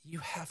it, you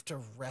have to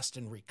rest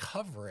and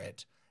recover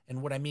it.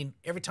 And what I mean,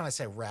 every time I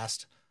say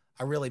rest,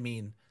 I really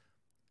mean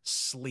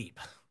sleep.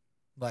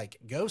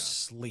 Go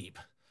sleep.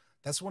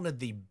 That's one of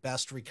the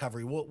best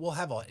recovery. We'll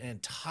have an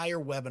entire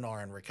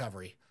webinar on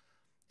recovery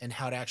and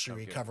how to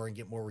actually recover and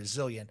get more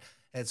resilient.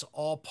 And it's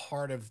all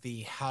part of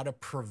the how to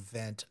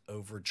prevent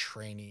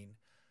overtraining,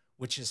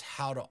 which is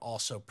how to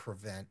also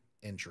prevent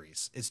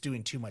injuries. It's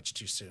doing too much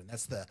too soon.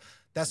 That's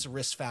the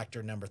risk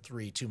factor number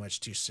 3, too much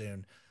too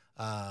soon.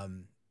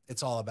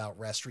 It's all about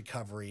rest,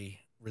 recovery,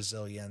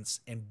 resilience,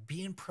 and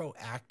being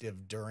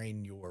proactive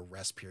during your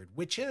rest period,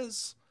 which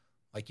is,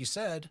 like you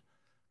said,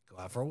 go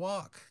out for a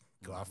walk,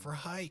 go out for a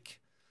hike,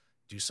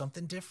 do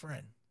something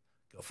different,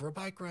 go for a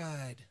bike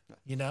ride,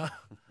 you know,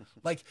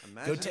 like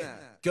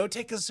go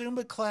take a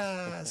Zumba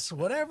class,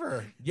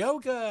 whatever,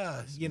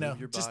 yoga, you know,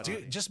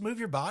 just move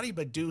your body,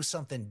 but do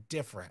something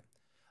different.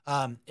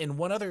 And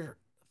one other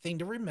thing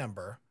to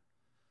remember,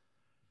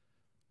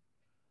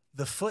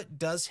 the foot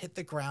does hit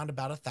the ground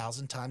about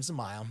 1,000 times a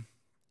mile,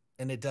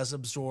 and it does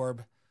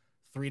absorb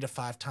 3 to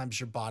 5 times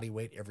your body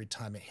weight every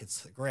time it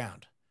hits the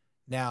ground.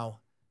 Now,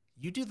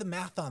 you do the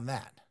math on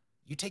that.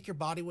 You take your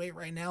body weight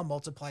right now,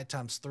 multiply it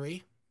times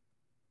 3,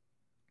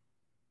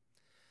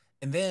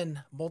 and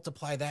then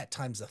multiply that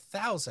times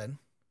 1,000.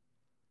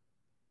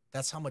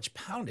 That's how much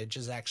poundage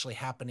is actually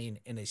happening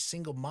in a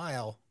single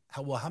mile.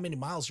 How many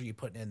miles are you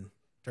putting in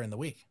during the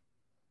week?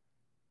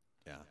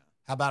 Yeah.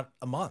 How about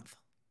a month?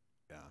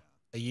 Yeah.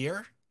 A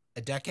year?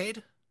 A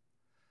decade?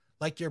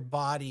 Like, your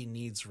body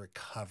needs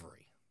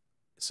recovery.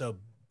 So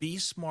be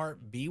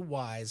smart, be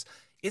wise.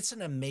 It's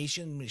an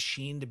amazing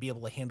machine to be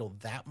able to handle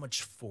that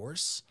much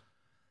force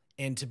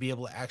and to be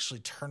able to actually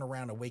turn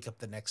around and wake up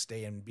the next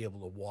day and be able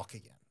to walk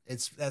again.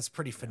 That's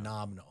pretty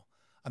phenomenal.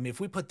 I mean, if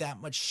we put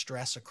that much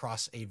stress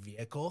across a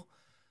vehicle,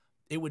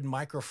 it would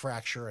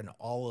microfracture in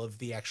all of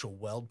the actual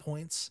weld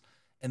points,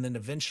 and then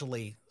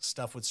eventually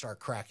stuff would start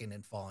cracking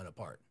and falling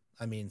apart.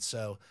 I mean,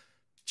 so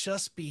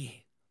just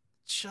be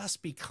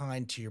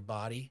kind to your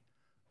body,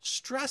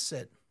 stress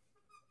it,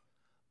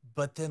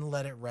 but then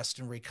let it rest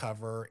and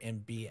recover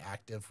and be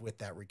active with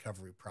that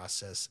recovery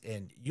process.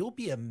 And you'll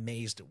be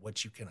amazed at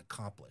what you can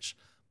accomplish.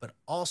 But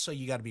also,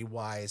 you got to be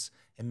wise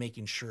in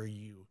making sure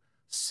you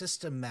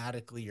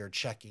systematically are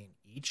checking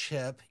each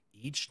hip,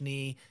 each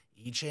knee,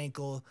 each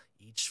ankle,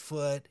 each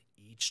foot,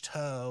 each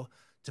toe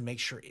to make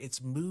sure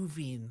it's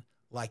moving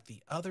like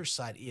the other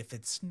side. If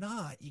it's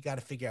not, you got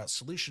to figure out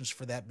solutions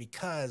for that,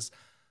 because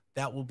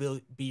that will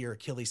be your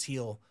Achilles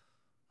heel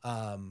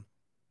to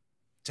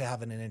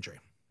having an injury.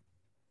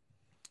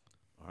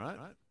 All right.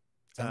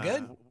 Sound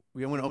good?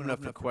 We want to open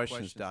up for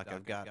questions, Doc.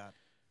 I've got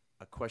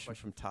a question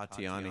from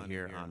Tatiana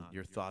here on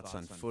your thoughts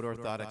on foot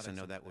orthotics. I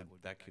know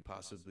that could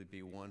possibly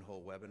be one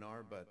whole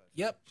webinar, but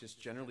just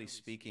generally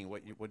speaking,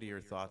 what are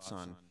your thoughts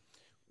on,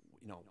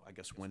 I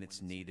guess when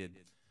it's needed,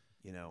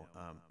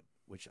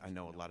 which I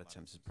know a lot of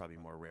times is probably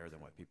more rare than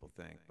what people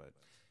think, but.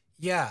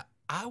 Yeah,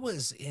 I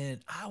was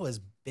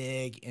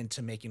big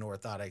into making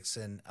orthotics,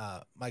 and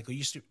Michael,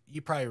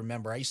 you probably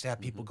remember, I used to have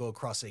people go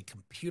across a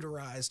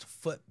computerized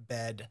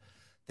footbed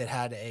that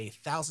had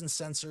 1,000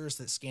 sensors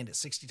that scanned it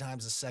 60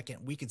 times a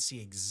second. We could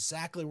see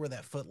exactly where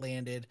that foot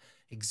landed,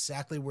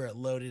 exactly where it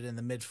loaded in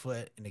the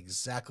midfoot, and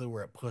exactly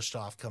where it pushed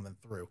off coming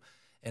through.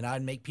 And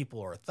I'd make people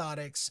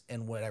orthotics,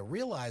 and what I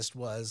realized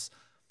was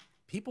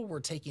people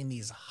were taking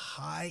these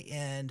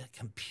high-end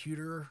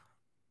computer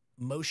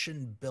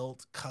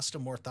motion-built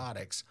custom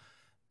orthotics,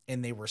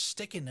 and they were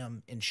sticking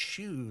them in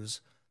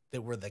shoes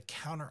that were the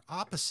counter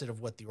opposite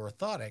of what the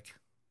orthotic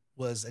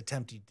was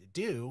attempting to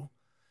do,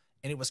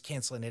 and it was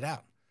canceling it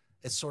out.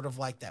 It's sort of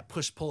like that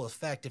push-pull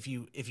effect. If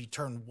you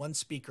turn one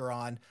speaker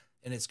on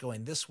and it's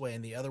going this way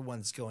and the other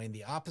one's going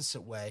the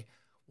opposite way,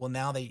 well,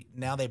 now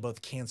they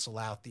both cancel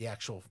out the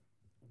actual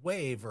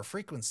wave or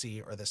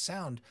frequency or the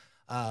sound.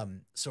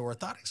 So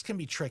orthotics can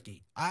be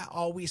tricky. I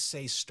always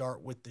say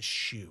start with the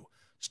shoe.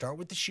 Start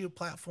with the shoe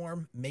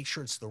platform. Make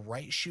sure it's the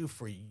right shoe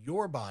for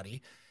your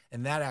body,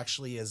 and that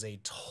actually is a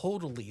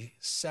totally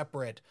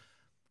separate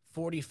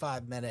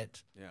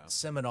 45-minute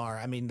seminar.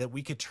 I mean, that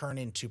we could turn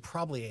into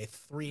probably a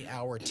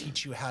 3-hour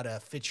teach you how to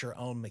fit your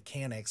own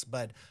mechanics.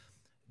 But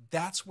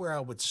that's where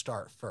I would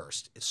start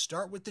first. Is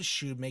start with the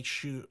shoe. Make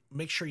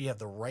sure you have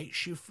the right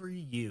shoe for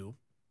you,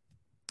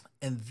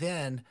 and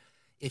then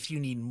if you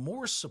need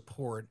more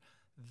support,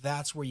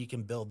 that's where you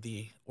can build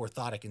the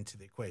orthotic into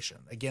the equation.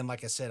 Again,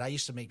 like I said, I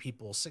used to make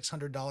people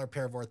 $600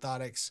 pair of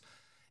orthotics.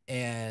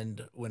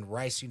 And when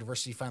Rice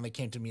University finally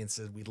came to me and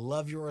said, we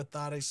love your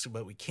orthotics,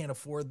 but we can't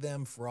afford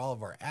them for all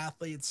of our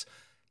athletes,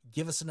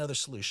 give us another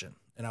solution.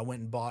 And I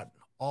went and bought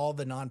all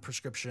the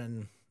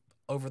non-prescription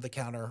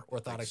over-the-counter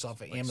orthotics off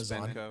of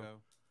Amazon.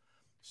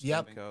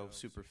 Spinco,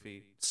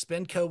 Superfeet.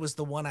 Spinco was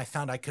the one I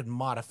found I could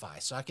modify.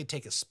 So I could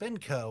take a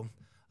Spinco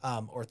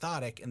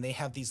orthotic, and they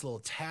have these little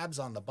tabs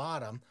on the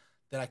bottom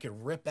that I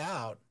could rip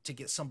out to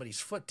get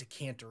somebody's foot to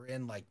canter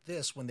in like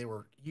this when they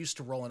were used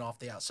to rolling off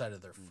the outside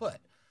of their foot.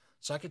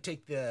 So I could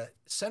take the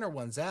center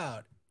ones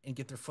out and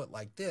get their foot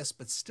like this,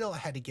 but still I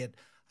had to get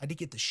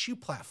the shoe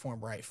platform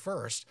right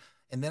first,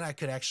 and then I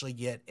could actually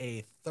get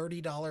a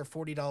 $30,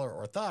 $40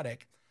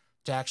 orthotic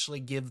to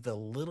actually give the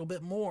little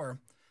bit more.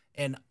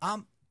 And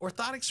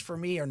orthotics for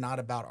me are not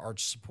about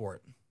arch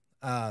support.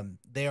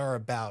 They are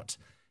about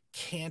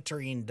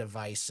cantering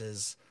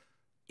devices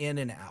in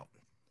and out.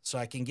 So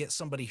I can get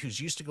somebody who's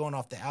used to going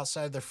off the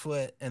outside of their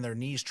foot and their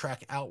knees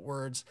track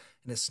outwards,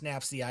 and it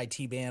snaps the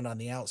IT band on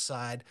the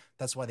outside.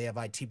 That's why they have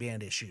IT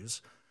band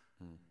issues.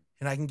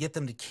 And I can get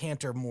them to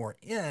canter more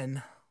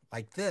in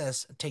like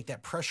this, take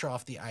that pressure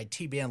off the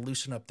IT band,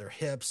 loosen up their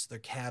hips, their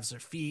calves, their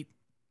feet,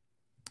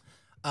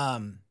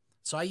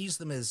 So I use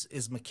them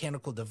as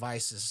mechanical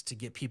devices to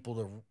get people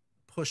to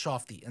push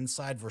off the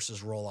inside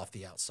versus roll off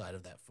the outside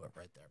of that foot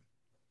right there.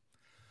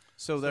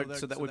 So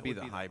that would be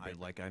the hybrid.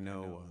 Like I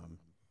know,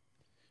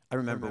 I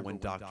remember when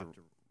Dr.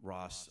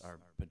 Ross, our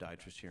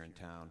podiatrist here in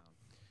town,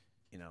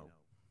 you know,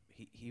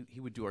 he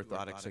would do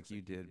orthotics like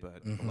you did,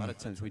 but a lot of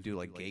times we do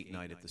like gate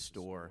night at the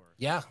store.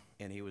 Yeah.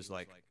 And he was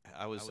like,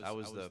 I was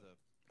the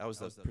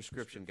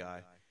prescription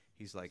guy.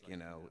 He's like, you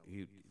know,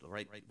 he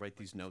write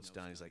these notes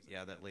down. He's like,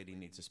 yeah, that lady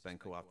needs a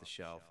Spenco off the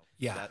shelf.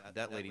 Yeah.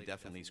 That lady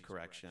definitely needs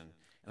correction.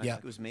 And I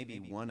think it was maybe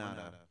one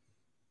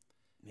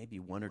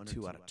or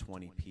two out of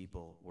 20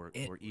 people were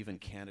even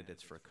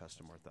candidates for a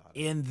custom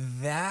orthotic. And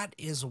that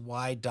is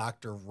why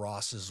Dr.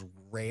 Ross is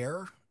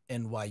rare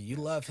and why you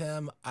love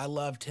him. I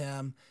loved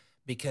him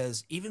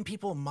because even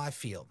people in my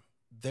field,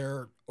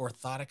 they're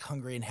orthotic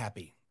hungry and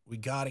happy. We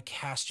got to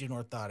cast you an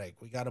orthotic.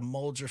 We got to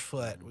mold your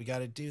foot. We got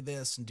to do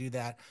this and do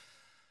that.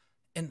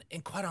 And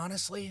quite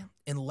honestly,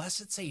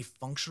 unless it's a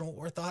functional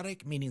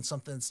orthotic, meaning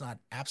something that's not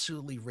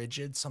absolutely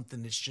rigid,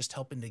 something that's just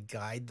helping to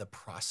guide the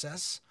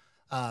process,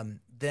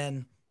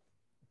 then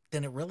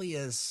it really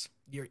is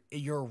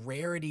your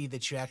rarity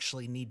that you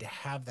actually need to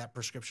have that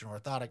prescription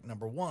orthotic.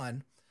 Number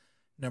one.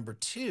 Number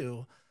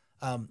two,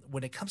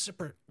 when it comes to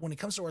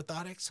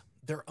orthotics,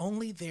 they're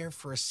only there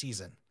for a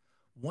season.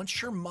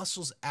 Once your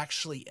muscles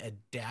actually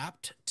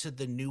adapt to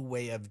the new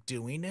way of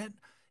doing it,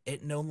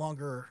 it no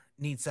longer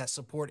needs that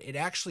support. It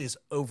actually is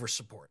over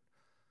support.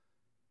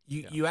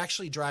 You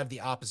actually drive the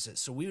opposite.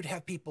 So we would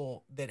have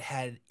people that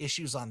had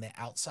issues on the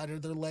outside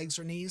of their legs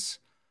or knees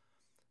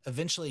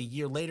eventually a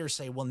year later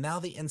say, well, now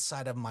the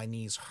inside of my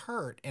knees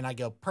hurt. And I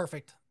go,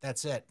 perfect.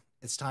 That's it.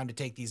 It's time to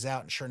take these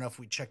out. And sure enough,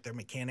 we check their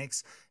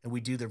mechanics and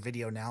we do their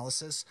video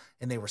analysis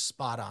and they were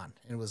spot on.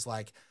 And it was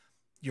like,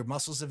 your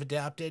muscles have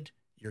adapted.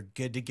 You're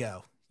good to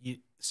go.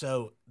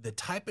 So the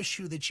type of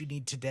shoe that you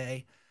need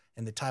today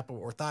and the type of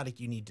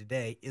orthotic you need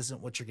today isn't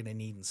what you're going to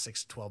need in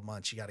 6 to 12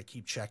 months. You got to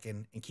keep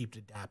checking and keep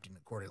adapting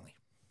accordingly.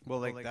 Well,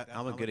 like that,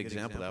 I'm a good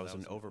example. That was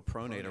an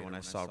overpronator when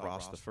I saw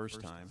Ross the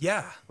first time.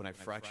 Yeah. When I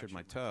fractured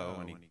my toe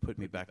and he put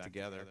me back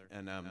together.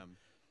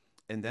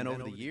 And then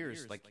over the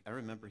years, like I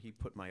remember he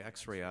put my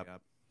x-ray up.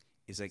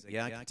 He's like,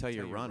 yeah, I can tell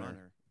you're a runner.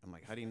 I'm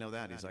like, how do you know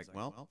that? He's like,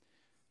 well,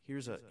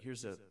 here's a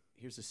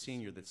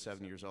senior that's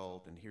 7 years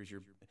old, and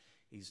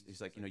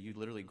he's like, you know, you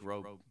literally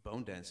grow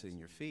bone density in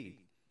your feet.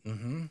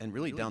 Mm-hmm. And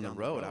really down the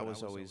road,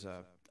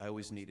 I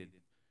always needed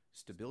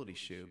stability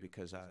shoe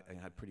because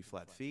I had pretty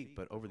flat feet.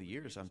 But over the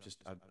years,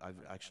 I've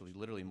actually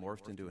literally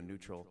morphed into a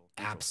neutral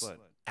foot.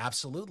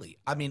 Absolutely.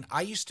 I mean,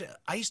 I used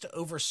to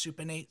over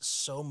supinate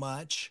so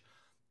much,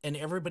 and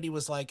everybody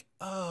was like,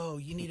 "Oh,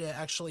 you need to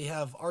actually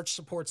have arch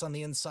supports on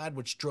the inside,"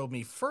 which drove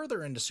me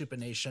further into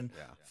supination,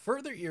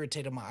 further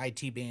irritated my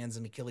IT bands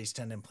and Achilles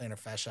tendon, plantar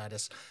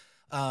fasciitis.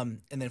 And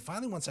then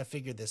finally, once I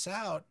figured this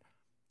out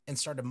and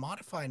started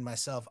modifying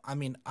myself, I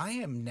mean, I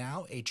am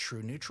now a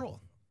true neutral.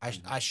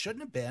 I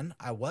shouldn't have been.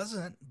 I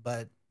wasn't,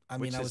 but I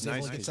mean, I was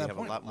able to get to that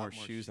point. You have a lot more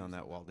shoes on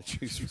that wall to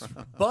choose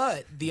from.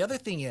 But the other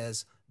thing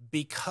is,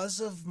 because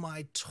of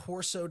my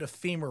torso to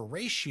femur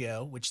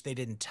ratio, which they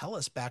didn't tell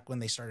us back when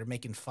they started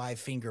making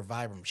 5-finger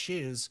Vibram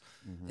shoes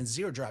and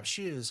 0-drop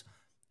shoes,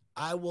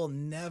 I will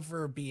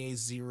never be a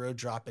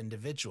 0-drop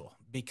individual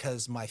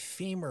because my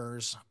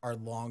femurs are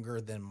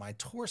longer than my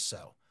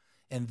torso.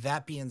 And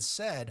that being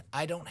said,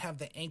 I don't have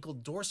the ankle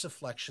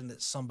dorsiflexion that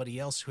somebody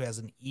else who has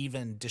an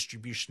even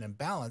distribution and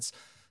balance.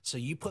 So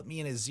you put me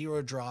in a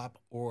 0-drop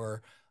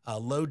or a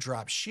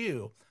low-drop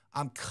shoe,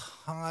 I'm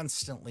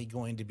constantly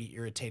going to be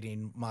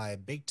irritating my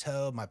big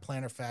toe, my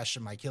plantar fascia,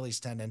 my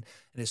Achilles tendon.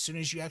 And as soon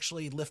as you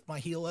actually lift my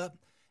heel up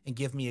and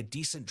give me a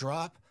decent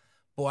drop,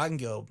 boy, I can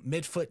go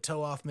midfoot,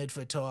 toe off,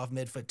 midfoot, toe off,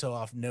 midfoot, toe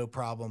off, no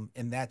problem.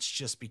 And that's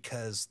just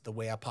because the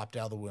way I popped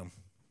out of the womb.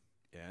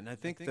 Yeah, and I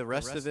think the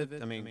rest of it,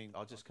 I mean,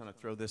 I'll just kind of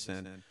throw this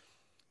in.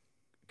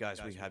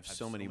 Guys, we have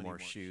so many more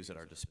shoes at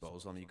our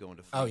disposal. I mean, you go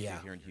into Fleet Feet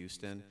here in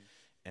Houston.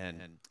 And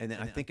then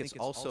I think it's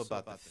also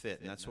about the fit,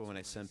 and that's why when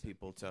I send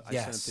people to, I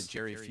send them to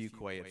Jerry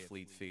Fuquay at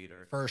Fleet Feet,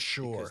 for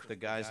sure, because the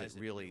guys that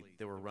really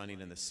they were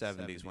running in the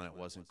 '70s when it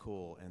wasn't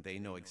cool, and they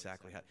know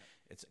exactly how.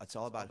 It's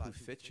all about who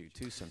fits you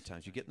too.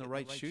 Sometimes you get in the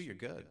right shoe, you're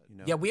good. You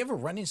know? Yeah, we have a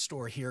running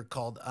store here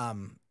called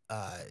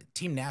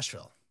Team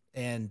Nashville,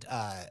 and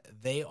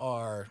they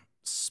are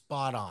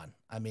spot on.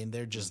 I mean,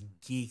 they're just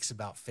geeks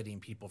about fitting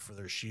people for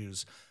their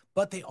shoes,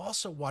 but they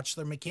also watch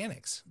their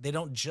mechanics. They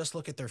don't just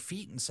look at their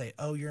feet and say,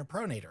 "Oh, you're a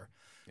pronator."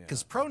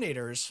 Because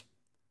pronators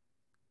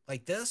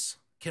like this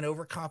can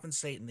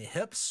overcompensate in the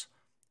hips,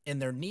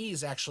 and their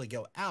knees actually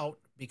go out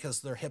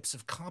because their hips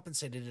have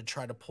compensated to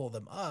try to pull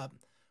them up.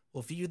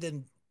 Well, if you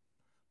then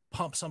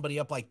pump somebody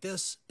up like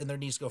this and their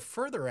knees go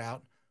further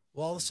out,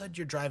 well, all of a sudden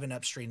you're driving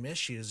upstream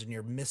issues and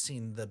you're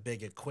missing the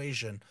big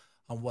equation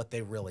on what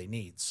they really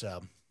need.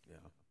 So,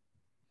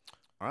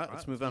 all right,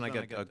 let's move on. I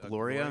got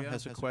Gloria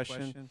has a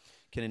question.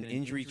 Can an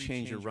injury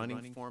change your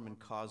running form and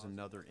cause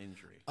another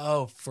injury?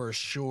 Oh, for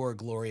sure,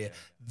 Gloria.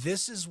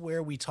 This is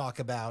where we talk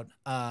about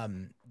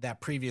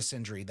that previous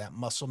injury, that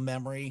muscle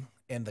memory,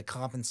 and the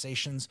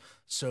compensations.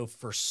 So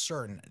for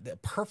certain, the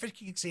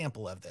perfect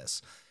example of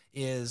this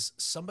is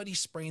somebody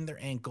sprained their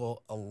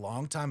ankle a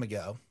long time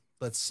ago,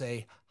 let's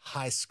say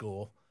high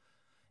school,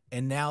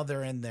 and now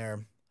they're in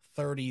their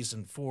 30s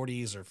and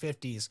 40s or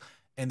 50s,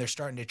 and they're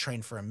starting to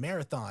train for a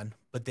marathon,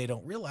 but they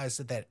don't realize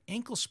that that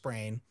ankle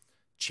sprain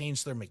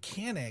changed their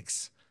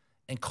mechanics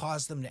and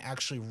caused them to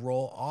actually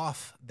roll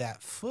off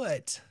that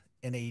foot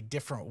in a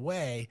different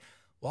way.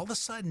 All of a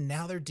sudden,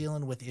 now they're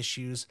dealing with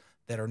issues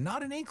that are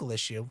not an ankle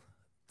issue.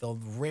 They'll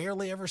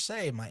rarely ever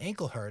say, my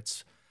ankle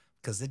hurts,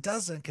 because it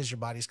doesn't, because your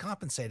body's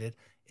compensated.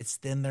 It's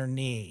then their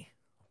knee,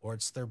 or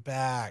it's their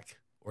back,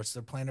 or it's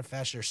their plantar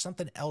fascia, or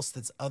something else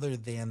that's other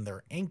than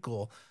their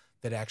ankle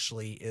that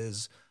actually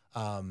is,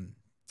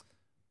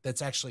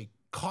 that's actually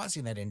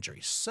causing that injury.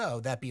 So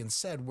that being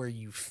said, where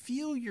you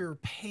feel your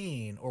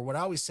pain, or what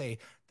I always say,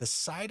 the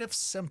site of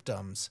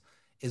symptoms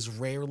is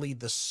rarely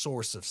the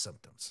source of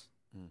symptoms.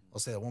 I'll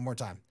say that one more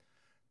time.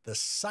 The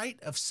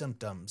site of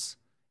symptoms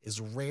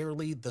is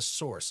rarely the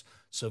source.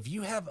 So if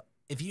you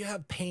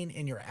have pain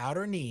in your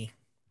outer knee,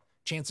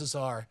 chances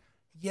are,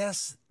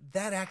 yes,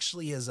 that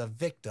actually is a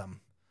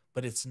victim,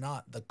 but it's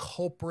not the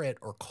culprit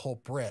or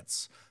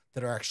culprits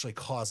that are actually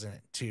causing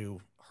it to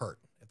hurt,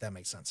 if that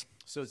makes sense.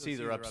 So it's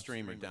either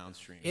upstream or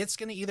downstream. It's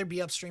going to either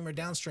be upstream or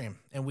downstream.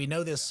 And we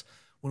know this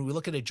when we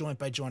look at a joint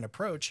by joint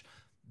approach.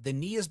 The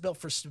knee is built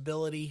for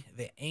stability.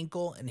 The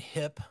ankle and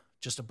hip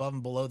just above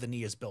and below the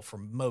knee is built for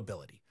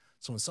mobility.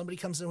 So when somebody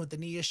comes in with the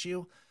knee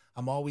issue,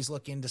 I'm always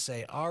looking to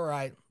say, all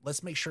right,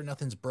 let's make sure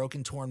nothing's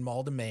broken, torn,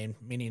 mauled, and maimed,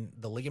 meaning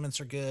the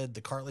ligaments are good,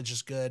 the cartilage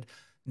is good,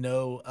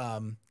 no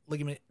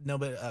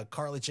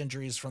cartilage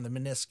injuries from the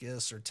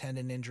meniscus or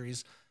tendon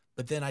injuries.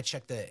 But then I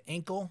check the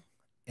ankle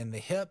and the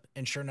hip,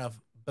 and sure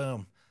enough,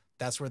 boom,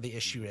 that's where the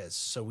issue is.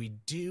 So we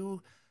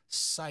do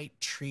site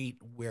treat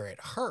where it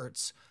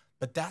hurts,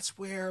 but that's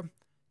where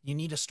you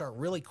need to start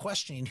really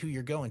questioning who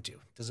you're going to.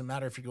 Doesn't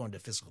matter if you're going to a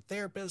physical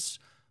therapist,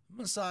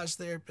 massage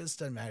therapist,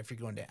 doesn't matter if you're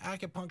going to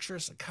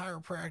acupuncturist, a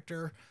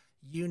chiropractor,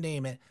 you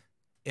name it.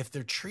 If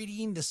they're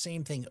treating the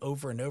same thing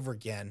over and over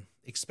again,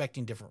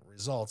 expecting different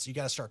results, you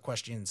got to start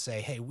questioning and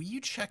say, hey, will you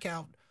check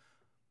out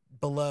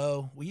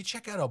below? Will you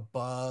check out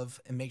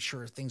above and make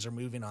sure things are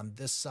moving on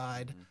this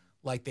side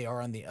like they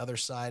are on the other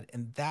side?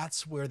 And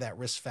that's where that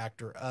risk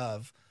factor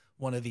of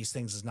one of these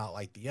things is not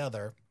like the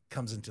other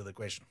comes into the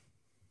equation.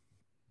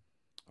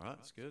 All right,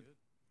 that's good.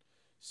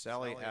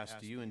 Sally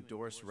asked, do you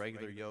endorse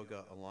regular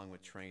yoga along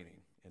with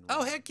training?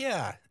 Oh, heck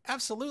yeah.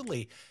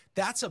 Absolutely.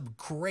 That's a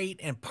great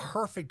and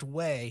perfect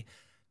way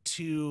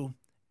to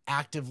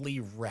actively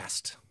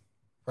rest,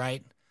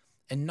 right?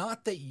 And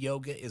not that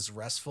yoga is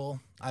restful.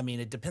 I mean,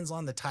 it depends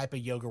on the type of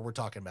yoga we're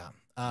talking about.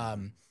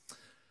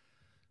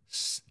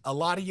 A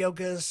lot of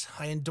yogas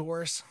I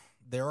endorse.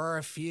 There are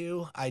a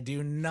few I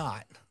do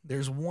not.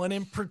 There's one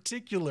in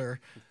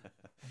particular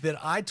that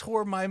I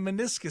tore my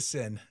meniscus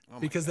in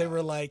because they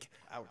were like,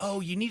 ouch. Oh,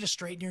 you need to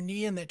straighten your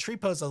knee in that tree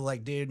pose. I was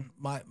like, dude,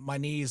 my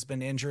knee's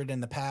been injured in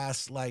the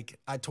past. Like,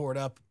 I tore it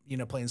up,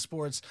 playing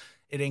sports.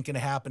 It ain't going to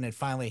happen. And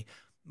finally,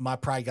 my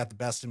pride got the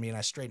best of me, and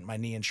I straightened my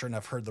knee, and sure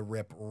enough, heard the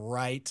rip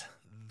right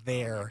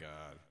there. Oh my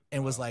God.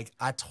 And was like,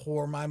 I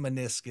tore my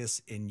meniscus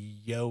in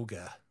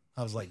yoga.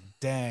 I was like,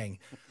 dang.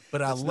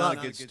 But I love not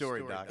a good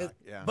story, Doc.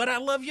 Yeah. But I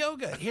love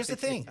yoga. Here's the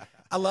thing.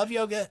 I love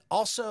yoga.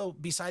 Also,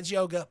 besides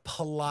yoga,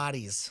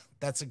 Pilates.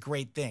 That's a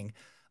great thing.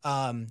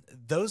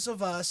 Those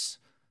of us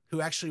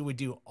who actually would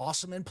do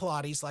awesome in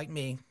Pilates like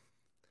me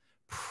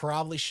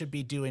probably should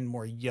be doing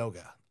more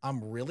yoga.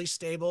 I'm really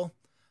stable.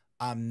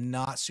 I'm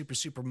not super,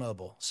 super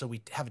mobile. So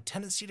we have a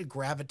tendency to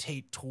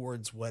gravitate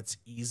towards what's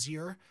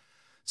easier.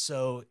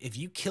 So if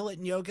you kill it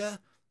in yoga,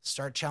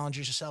 start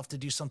challenging yourself to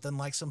do something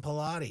like some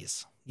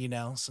Pilates,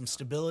 some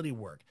stability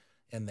work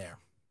in there.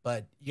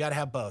 But you got to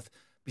have both.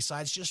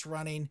 Besides just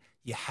running,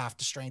 you have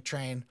to strength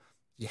train.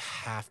 You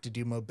have to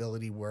do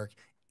mobility work,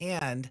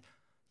 and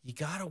you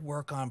got to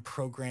work on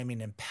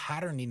programming and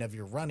patterning of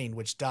your running,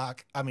 with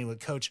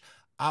Coach,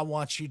 I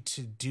want you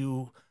to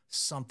do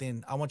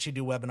something. I want you to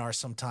do webinars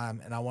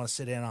sometime, and I want to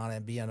sit in on it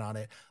and be in on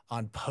it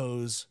on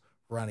pose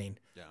running,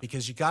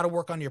 because you got to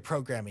work on your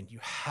programming. You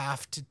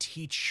have to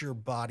teach your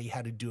body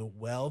how to do it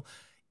well.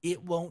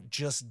 It won't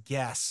just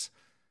guess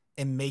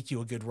and make you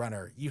a good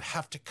runner. You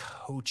have to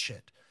coach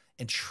it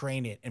and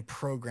train it and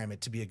program it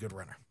to be a good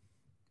runner.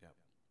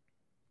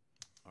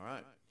 All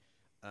right.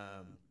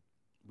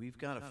 We've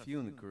got a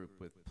few in the group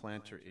with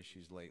plantar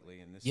issues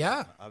lately, and this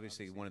is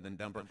obviously one of the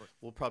number.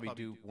 We'll probably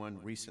do one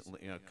recently,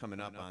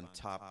 coming up on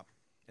top,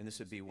 and this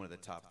would be one of the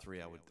top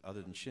three.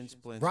 Other than shin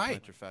splints,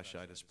 plantar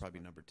fasciitis, probably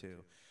number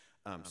two.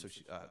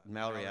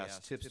 Mallory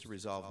asked tips to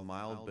resolve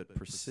mild but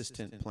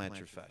persistent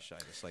plantar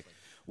fasciitis. Like,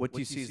 what do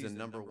you see as the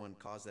number one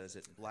cause? That is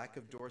it lack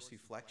of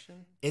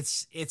dorsiflexion?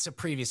 It's a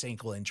previous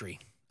ankle injury.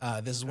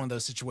 This is one of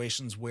those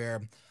situations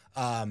where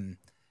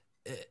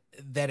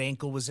that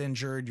ankle was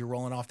injured, you're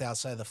rolling off the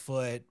outside of the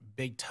foot,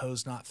 big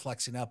toe's not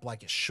flexing up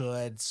like it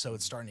should, so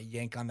it's starting to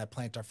yank on that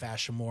plantar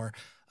fascia more.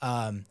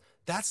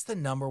 That's the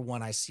number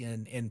one I see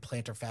in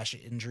plantar fascia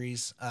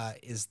injuries,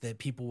 is that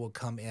people will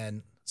come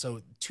in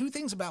So 2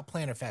 things about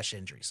plantar fascia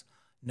injuries.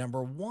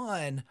 Number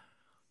 1,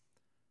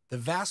 the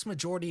vast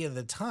majority of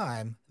the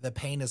time, the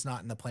pain is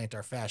not in the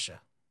plantar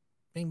fascia.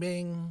 Bing,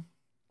 bing.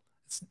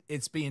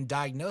 It's being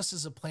diagnosed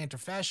as a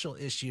plantar fascial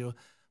issue.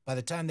 By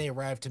the time they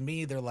arrive to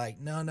me, they're like,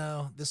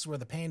 no, this is where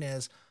the pain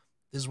is.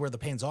 This is where the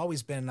pain's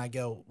always been. And I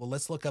go, well,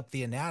 let's look up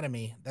the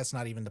anatomy. That's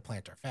not even the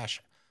plantar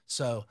fascia.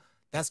 So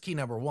that's key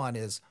number 1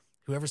 is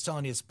whoever's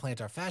telling you it's a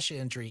plantar fascia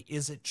injury,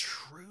 is it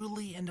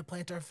truly into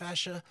plantar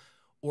fascia,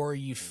 or are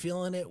you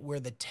feeling it where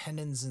the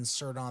tendons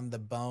insert on the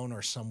bone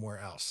or somewhere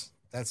else?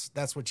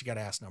 That's what you got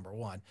to ask, number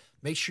 1.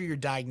 Make sure your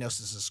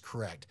diagnosis is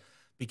correct,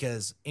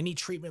 because any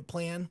treatment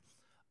plan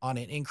on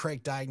an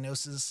incorrect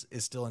diagnosis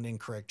is still an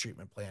incorrect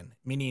treatment plan,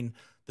 meaning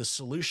the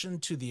solution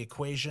to the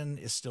equation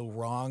is still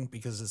wrong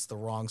because it's the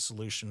wrong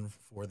solution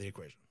for the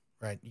equation,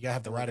 right? You got to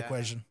have the right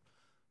equation,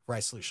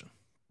 right solution.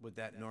 Would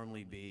that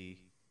normally be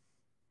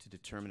to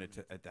determine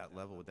it at that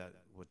level? Would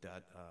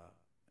that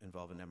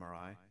involve an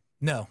MRI?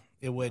 No,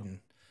 it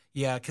wouldn't.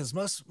 Yeah, because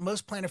most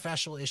plantar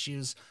fascial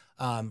issues,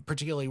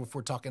 particularly if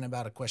we're talking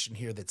about a question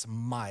here that's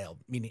mild,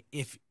 meaning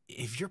if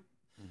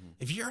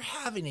you're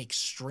having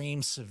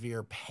extreme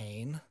severe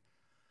pain,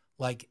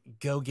 like,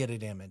 go get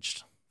it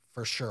imaged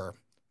for sure.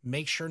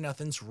 Make sure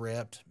nothing's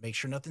ripped. Make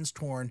sure nothing's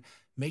torn.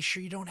 Make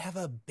sure you don't have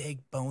a big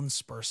bone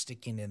spur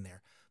sticking in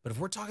there. But if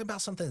we're talking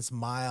about something that's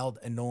mild,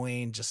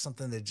 annoying, just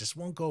something that just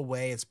won't go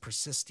away, it's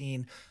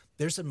persisting,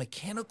 there's a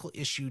mechanical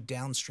issue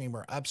downstream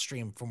or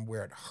upstream from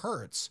where it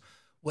hurts.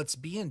 What's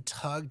being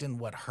tugged and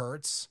what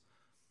hurts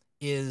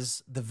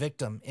is the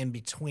victim in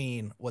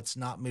between what's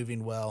not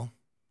moving well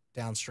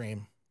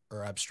downstream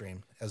or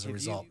upstream as a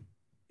result.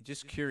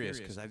 Just curious,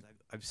 because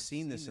I've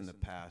seen this in the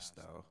past,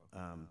 though,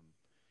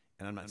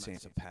 and I'm not saying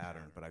it's a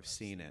pattern, but I've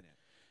seen it.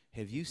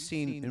 Have you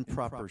seen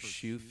improper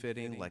shoe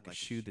fitting, like a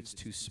shoe that's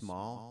too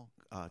small,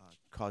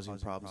 causing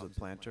problems with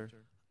plantar?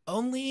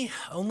 Only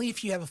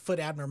if you have a foot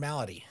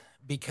abnormality,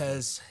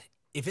 because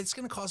if it's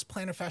going to cause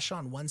plantar fascia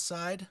on one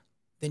side,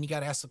 then you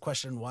got to ask the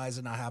question, why is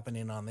it not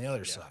happening on the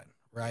other side,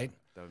 right?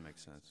 That would make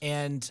sense.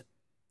 And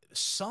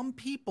some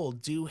people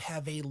do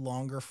have a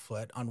longer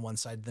foot on one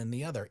side than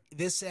the other.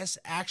 This is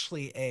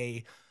actually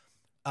a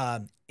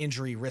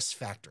injury risk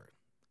factor,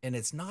 and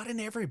it's not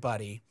in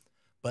everybody,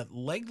 but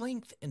leg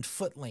length and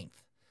foot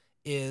length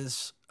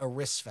is a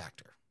risk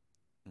factor.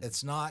 Mm-hmm.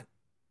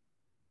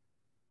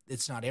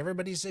 It's not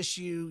everybody's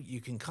issue.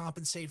 You can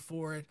compensate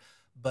for it,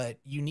 but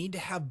you need to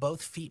have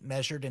both feet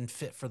measured and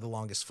fit for the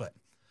longest foot.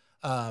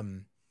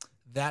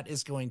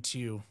 That's going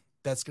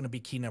to be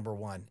key number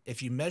 1.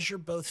 If you measure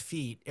both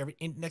feet,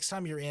 next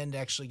time you're in to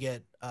actually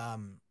get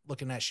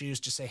looking at shoes,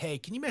 just say, hey,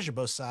 can you measure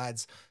both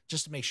sides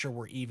just to make sure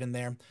we're even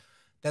there?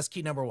 That's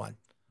key number 1.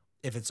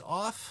 If it's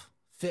off,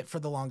 fit for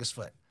the longest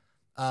foot.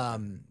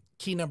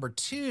 Key number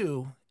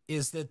 2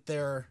 is that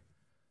their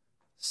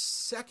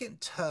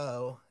second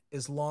toe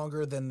is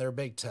longer than their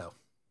big toe.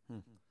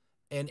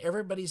 And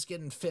everybody's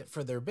getting fit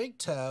for their big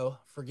toe,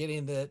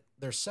 forgetting that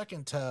their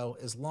second toe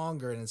is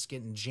longer and it's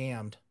getting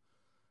jammed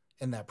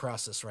in that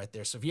process right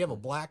there. So if you have a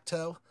black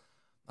toe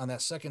on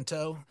that second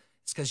toe,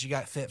 it's because you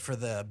got fit for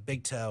the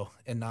big toe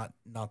and not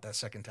that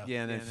second toe.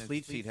 Yeah, and then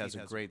Fleet Feet has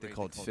a great, they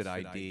call it Fit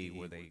ID,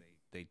 where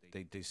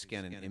they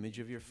scan an image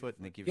of your foot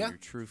and they give you your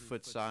true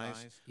foot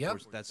size.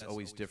 Yep. That's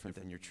always different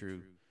than your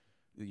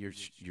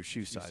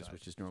shoe size,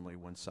 which is normally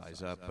one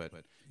size up. But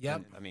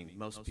yep. I mean,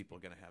 most people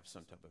are going to have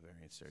some type of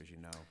variance there, as you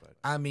know. But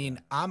I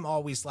mean, I'm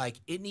always like,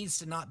 it needs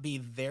to not be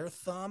their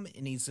thumb.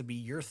 It needs to be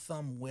your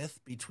thumb width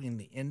between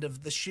the end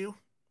of the shoe.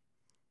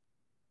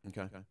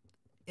 Okay.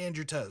 And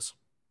your toes.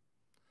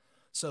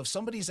 So if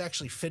somebody's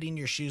actually fitting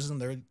your shoes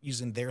and they're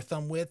using their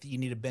thumb width, you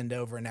need to bend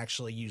over and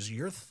actually use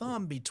your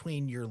thumb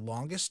between your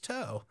longest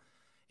toe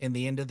and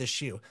the end of the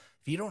shoe.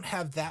 If you don't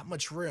have that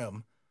much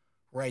room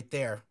right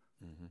there,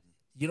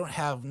 you don't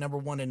have, number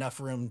 1,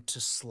 enough room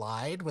to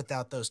slide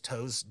without those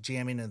toes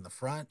jamming in the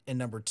front. And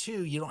number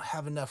 2, you don't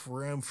have enough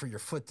room for your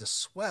foot to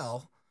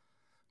swell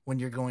when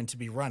you're going to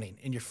be running.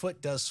 And your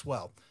foot does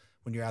swell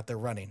when you're out there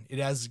running. It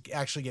does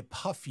actually get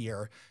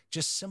puffier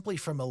just simply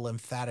from a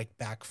lymphatic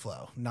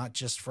backflow, not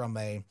just from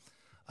a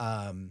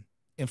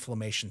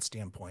inflammation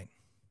standpoint.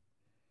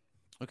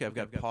 Okay, I've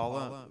got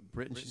Paula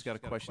Britton. She's got a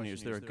question here.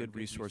 Is there a good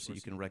resource that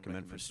you can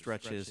recommend for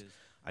stretches?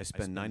 I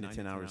spend 9 to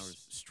 10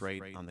 hours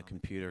straight on the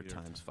computer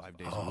times 5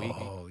 days a week.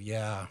 Oh,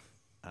 yeah.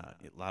 A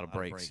lot of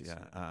breaks,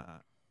 yeah.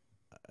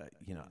 I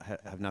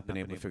have not been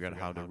able to figure out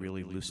how to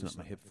really loosen up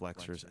my hip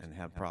flexors and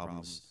have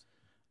problems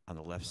on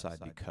the left side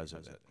because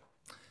of it.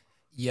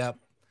 Yep.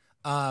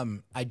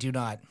 I do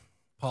not,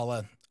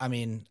 Paula. I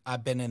mean,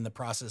 I've been in the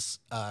process,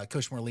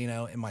 Coach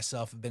Merlino and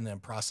myself have been in the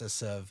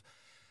process of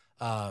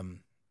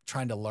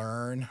trying to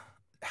learn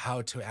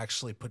how to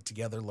actually put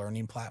together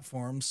learning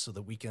platforms so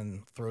that we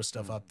can throw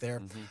stuff up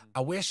there.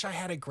 I wish I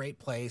had a great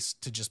place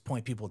to just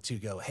point people to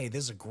go, hey,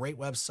 this is a great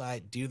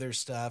website, do their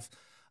stuff.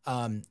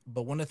 But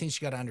one of the things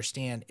you got to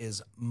understand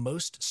is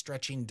most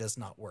stretching does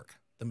not work.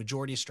 The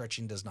majority of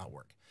stretching does not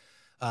work.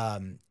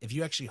 If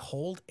you actually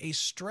hold a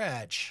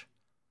stretch,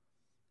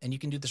 and you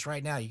can do this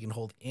right now, you can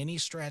hold any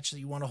stretch that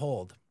you want to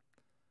hold.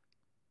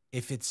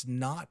 If it's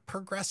not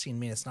progressing, I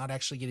mean, it's not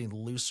actually getting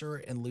looser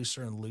and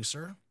looser and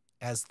looser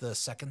as the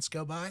seconds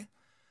go by,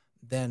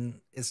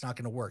 then it's not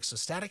going to work. So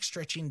static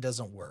stretching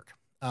doesn't work.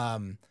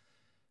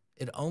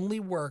 It only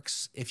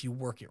works if you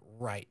work it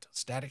right.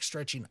 Static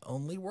stretching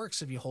only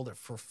works if you hold it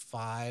for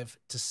 5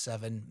 to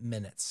 7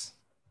 minutes.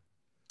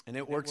 And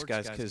it works,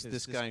 guys, because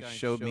this guy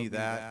showed me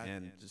that,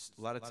 and just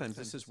a lot of times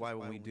this is why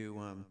when we do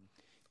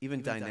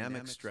even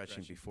dynamic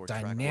stretching before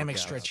Dynamic track workouts,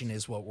 stretching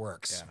is what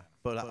works. yeah.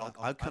 But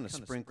I'll kind of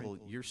sprinkle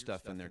your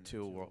stuff in there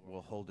too.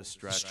 We'll hold a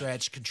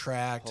Stretch,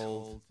 contract,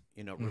 hold,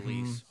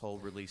 release,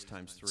 hold, release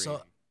times 3.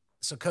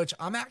 So Coach,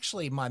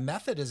 my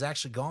method has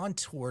actually gone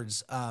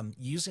towards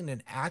using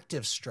an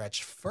active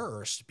stretch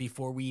first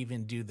before we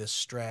even do the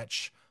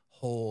stretch,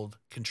 hold,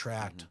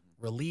 contract,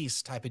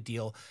 release type of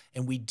deal.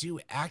 And we do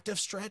active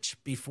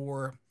stretch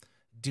before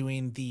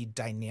doing the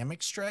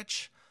dynamic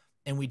stretch.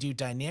 And we do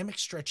dynamic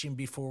stretching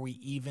before we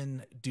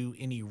even do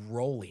any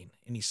rolling,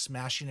 any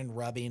smashing and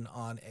rubbing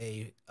on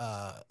a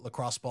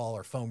lacrosse ball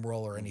or foam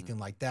roll or anything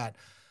like that.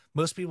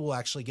 Most people will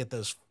actually get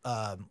those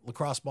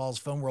lacrosse balls,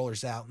 foam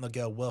rollers out, and they'll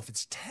go, well, if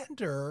it's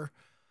tender,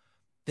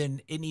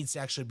 then it needs to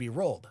actually be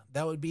rolled.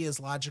 That would be as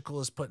logical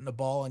as putting a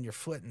ball on your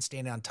foot and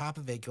standing on top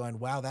of it going,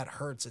 wow, that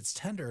hurts. It's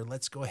tender.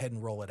 Let's go ahead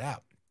and roll it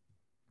out.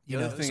 The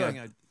other thing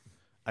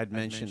I'd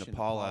mention to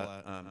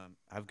Paula,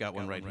 I've got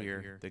one right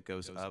here that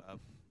goes up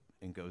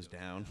and goes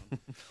down.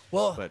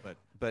 Well,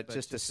 but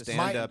just a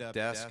stand-up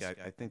desk,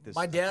 I think this.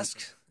 My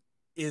desk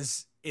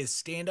is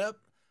stand up,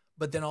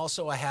 but then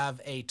also I have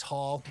a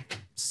tall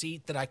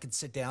seat that I could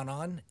sit down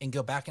on and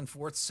go back and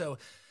forth. So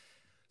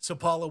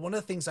Paula, one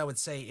of the things I would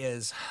say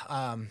is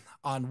on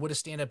would a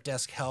stand-up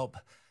desk help?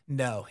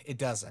 No, it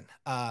doesn't.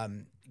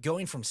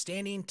 Going from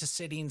standing to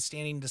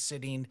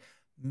sitting,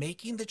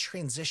 making the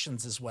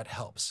transitions is what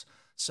helps.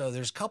 So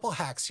there's a couple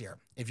hacks here.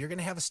 If you're going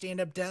to have a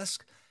stand-up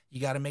desk, you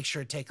got to make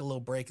sure to take a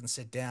little break and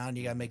sit down.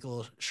 You got to make a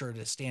little sure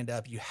to stand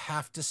up. You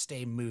have to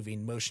stay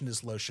moving. Motion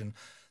is lotion.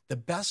 The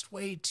best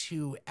way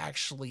to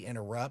actually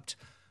interrupt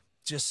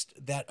just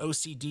that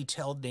OC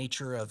detailed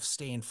nature of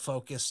staying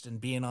focused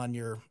and being on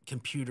your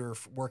computer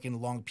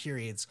working long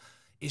periods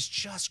is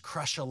just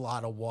crush a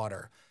lot of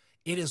water.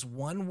 It is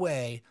one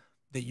way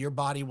that your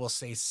body will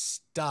say,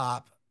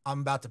 stop,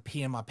 I'm about to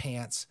pee in my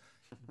pants.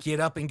 Get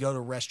up and go to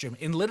the restroom.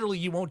 And literally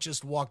you won't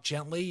just walk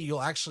gently. You'll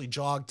actually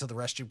jog to the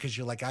restroom because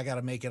you're like, I got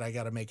to make it. I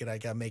got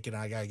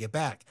to get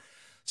back.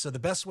 So the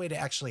best way to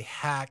actually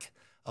hack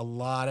a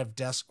lot of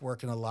desk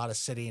work and a lot of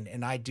sitting,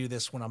 and I do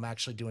this when I'm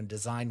actually doing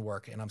design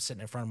work and I'm sitting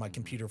in front of my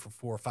computer for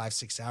 4, 5,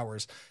 6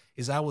 hours,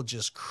 is I will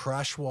just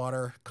crush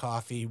water,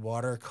 coffee,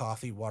 water,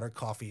 coffee, water,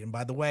 coffee. And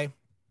by the way,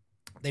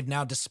 they've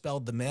now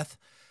dispelled the myth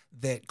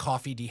that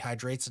coffee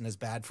dehydrates and is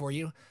bad for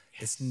you.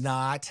 It's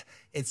not.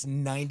 It's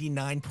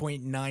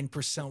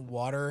 99.9%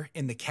 water,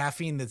 and the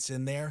caffeine that's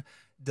in there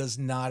does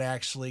not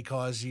actually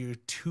cause you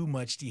too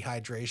much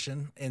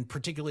dehydration, and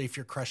particularly if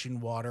you're crushing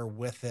water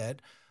with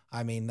it.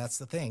 I mean, that's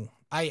the thing.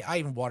 I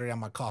even water down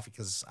my coffee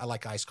because I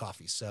like iced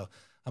coffee, so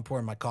I'm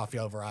pouring my coffee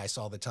over ice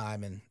all the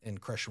time and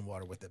crushing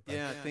water with it. But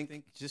I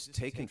think just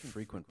taking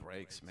frequent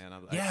breaks, man.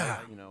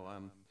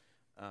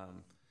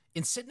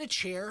 And sit in a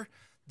chair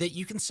that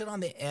you can sit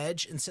on the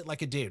edge and sit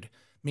like a dude.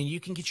 I mean, you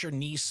can get your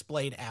knees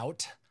splayed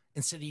out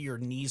instead of your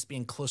knees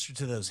being closer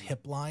to those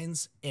hip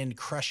lines and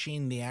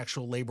crushing the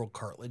actual labral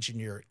cartilage in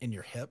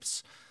your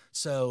hips.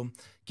 So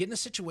get in a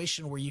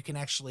situation where you can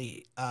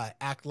actually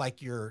act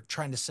like you're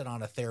trying to sit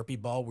on a therapy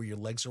ball where your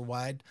legs are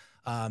wide.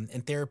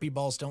 And therapy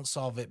balls don't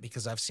solve it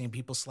because I've seen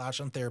people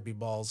slouch on therapy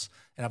balls,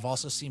 and I've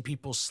also seen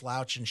people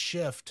slouch and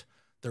shift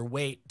their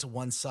weight to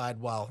one side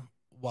while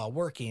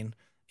working,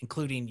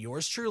 including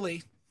yours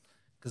truly,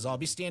 because I'll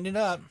be standing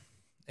up.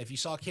 If you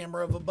saw a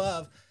camera of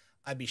above,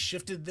 I'd be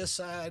shifted this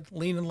side,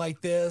 leaning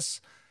like this.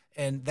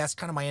 And that's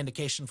kind of my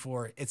indication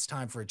for it's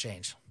time for a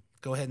change.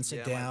 Go ahead and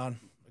sit down.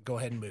 Go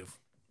ahead and move.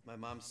 My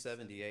mom's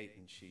 78,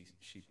 and she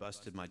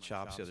busted my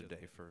chops the other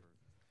day for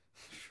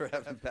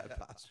having bad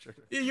posture.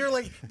 You're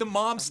like, the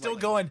mom's still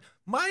going,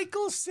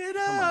 Michael, sit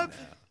up.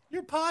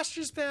 Your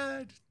posture's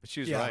bad. But she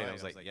was right. I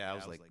was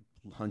like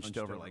hunched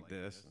over like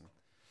this.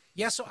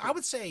 Yeah, so I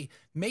would say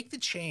make the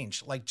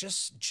change. Like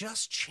just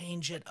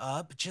change it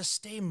up. Just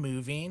stay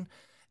moving.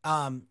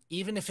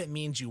 Even if it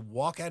means you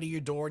walk out of your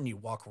door and you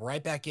walk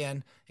right back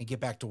in and get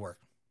back to work.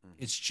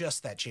 It's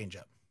just that change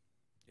up.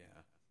 Yeah.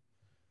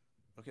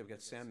 Okay, we've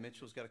got Sam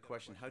Mitchell's got a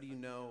question. How do you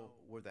know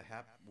where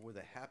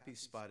the happy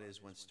spot is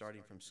when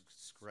starting from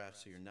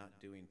scratch so you're not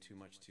doing too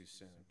much too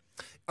soon?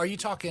 Are you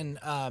talking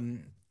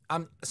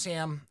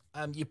Sam,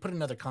 you put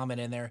another comment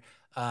in there.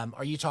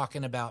 Are you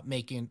talking about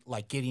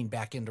getting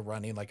back into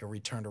running, like a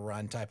return to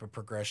run type of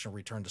progression,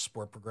 return to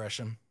sport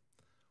progression?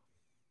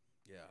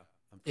 Yeah.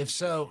 If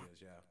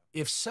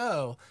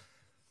so,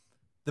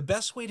 the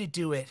best way to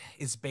do it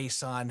is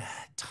based on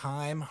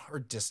time or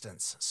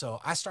distance. So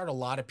I start a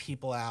lot of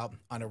people out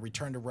on a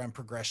return to run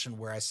progression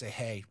where I say,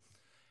 hey,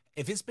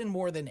 if it's been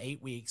more than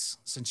 8 weeks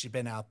since you've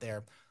been out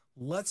there,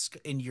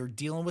 and you're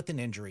dealing with an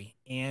injury,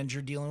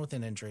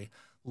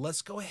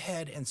 let's go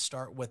ahead and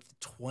start with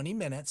 20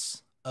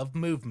 minutes of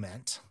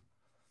movement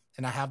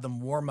and I have them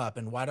warm up.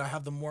 And why do I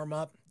have them warm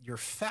up? Your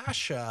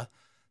fascia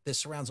that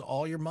surrounds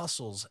all your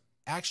muscles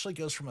actually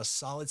goes from a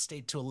solid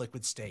state to a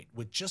liquid state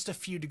with just a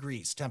few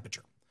degrees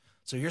temperature.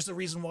 So here's the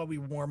reason why we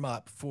warm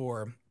up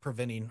for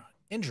preventing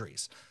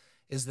injuries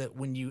is that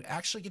when you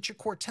actually get your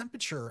core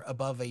temperature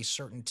above a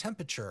certain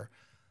temperature,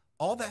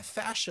 all that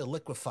fascia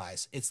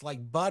liquefies. It's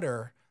like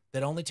butter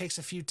that only takes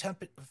a few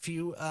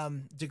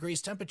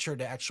degrees temperature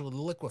to actually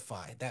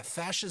liquefy. That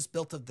fascia is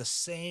built of the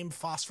same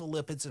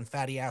phospholipids and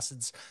fatty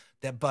acids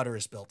that butter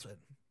is built in.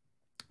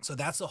 So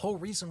that's the whole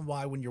reason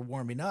why when you're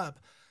warming up,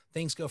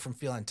 things go from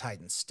feeling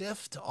tight and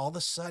stiff to all of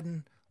a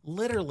sudden,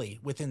 literally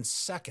within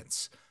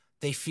seconds,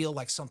 they feel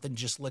like something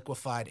just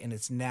liquefied and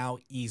it's now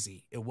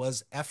easy. It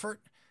was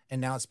effort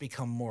and now it's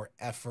become more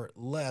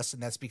effortless.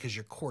 And that's because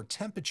your core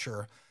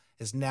temperature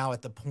is now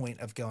at the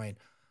point of going,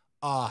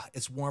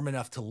 it's warm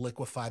enough to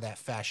liquefy that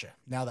fascia.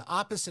 Now, the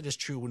opposite is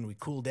true when we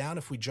cool down.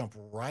 If we jump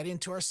right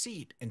into our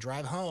seat and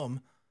drive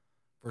home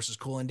versus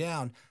cooling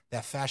down,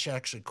 that fascia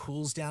actually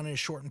cools down in a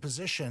shortened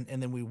position,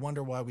 and then we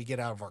wonder why we get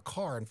out of our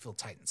car and feel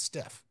tight and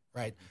stiff,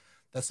 right?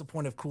 That's the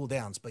point of cool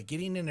downs. But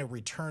getting in a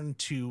return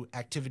to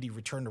activity,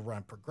 return to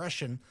run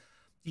progression,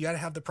 you got to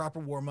have the proper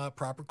warm up,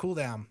 proper cool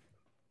down.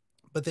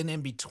 But then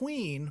in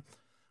between,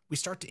 we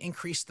start to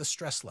increase the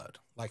stress load.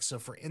 Like, so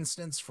for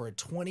instance, for a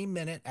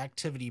 20-minute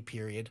activity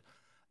period,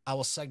 I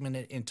will segment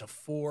it into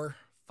 4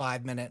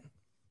 5-minute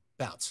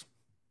bouts.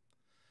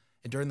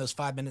 And during those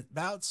 5-minute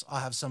bouts,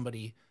 I'll have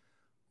somebody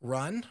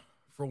run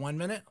for 1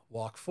 minute,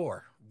 walk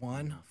 4,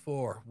 1,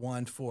 4,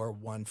 1, 4,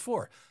 1,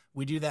 4.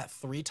 We do that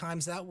 3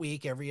 times that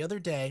week, every other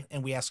day,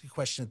 and we ask a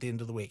question at the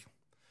end of the week.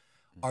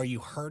 Are you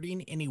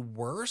hurting any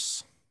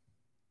worse?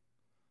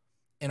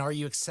 And are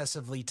you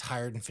excessively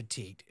tired and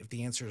fatigued? If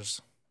the answer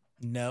is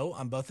no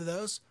on both of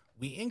those,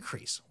 we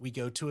increase. We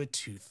go to a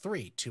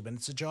 2-3, 2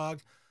 minutes a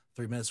jog,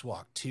 3 minutes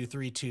walk,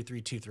 2-3,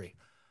 2-3, 2-3.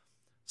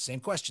 Same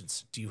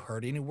questions. Do you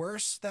hurt any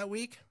worse that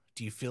week?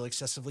 Do you feel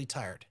excessively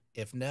tired?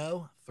 If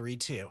no,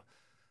 3-2.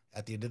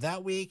 At the end of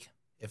that week,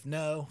 if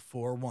no,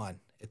 4-1.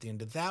 At the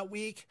end of that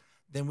week,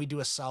 then we do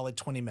a solid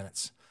 20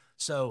 minutes.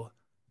 So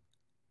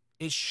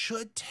it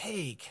should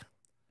take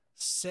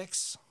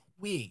 6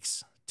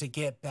 weeks to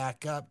get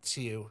back up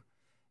to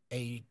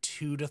a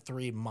 2 to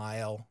 3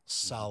 mile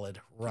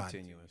solid run.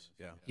 Continuous,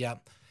 yeah. Yeah.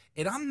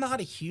 And I'm not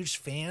a huge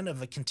fan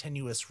of a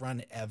continuous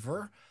run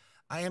ever.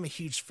 I am a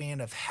huge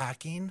fan of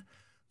hacking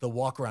the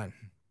walk run.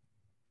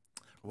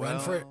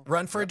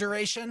 Run for a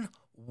duration,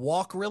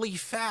 walk really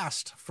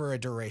fast for a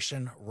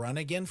duration, run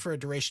again for a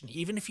duration.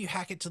 Even if you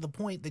hack it to the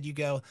point that you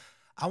go,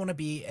 I want to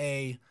be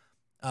a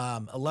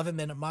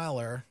 11-minute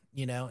miler,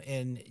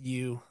 and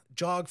you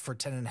jog for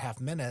 10 and a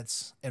half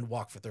minutes and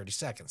walk for 30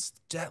 seconds.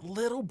 That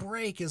little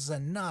break is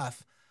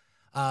enough.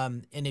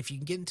 And if you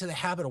can get into the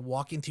habit of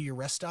walking through your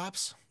rest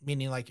stops,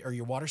 meaning or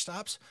your water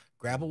stops,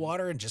 grab a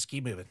water and just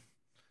keep moving.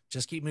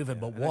 Just keep moving,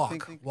 but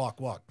walk.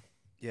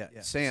 Yeah.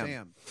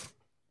 Sam.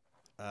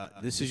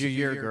 This is your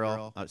year,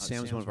 girl.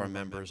 Sam's one of our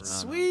members.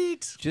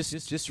 Sweet.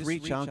 Just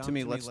reach out to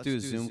me. Let's do a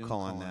Zoom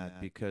call on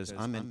that because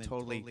I'm in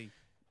totally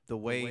the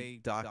way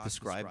Doc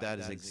described that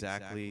is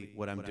exactly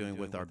what I'm doing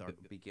with our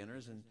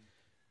beginners. And,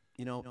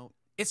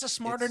 it's a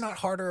smarter, not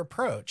harder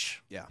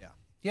approach. Yeah.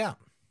 Yeah.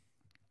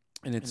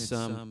 And it's,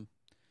 we're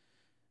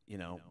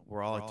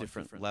all at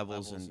different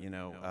levels and,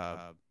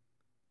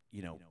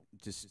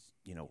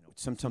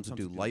 sometimes we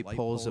do light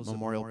poles at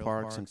Memorial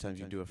Park. Sometimes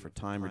you do it for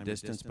time or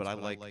distance. But I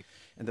like,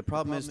 and the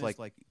problem is like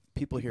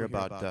people hear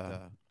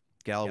about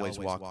Galloway's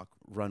walk,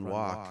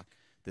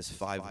 this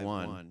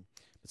 5-1.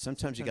 But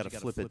sometimes you got to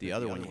flip it the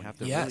other one. You have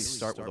to really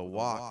start with a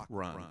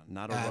walk-run,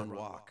 not a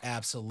run-walk.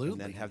 Absolutely. And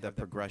then have that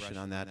progression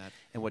on that.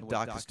 And what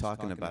Doc is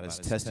talking about is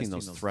testing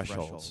those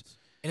thresholds.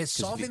 And it's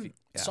solving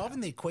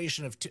the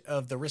equation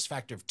of the risk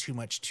factor of too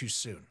much too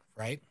soon,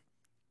 right?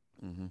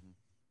 Mm-hmm.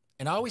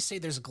 And I always say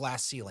there's a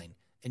glass ceiling,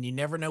 and you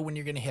never know when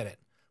you're going to hit it.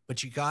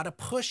 But you got to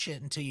push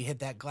it until you hit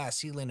that glass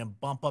ceiling and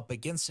bump up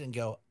against it and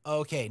go,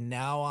 okay,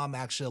 now I'm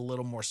actually a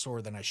little more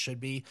sore than I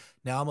should be.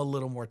 Now I'm a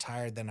little more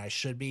tired than I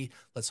should be.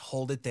 Let's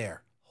hold it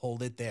there.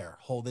 Hold it there,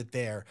 hold it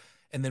there.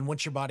 And then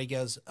once your body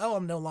goes, oh,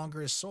 I'm no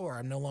longer as sore,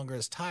 I'm no longer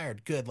as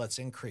tired, good, let's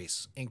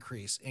increase.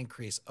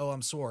 Oh,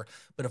 I'm sore.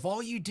 But if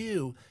all you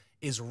do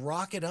is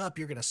rock it up,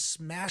 you're going to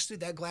smash through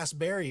that glass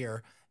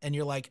barrier and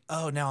you're like,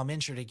 oh, now I'm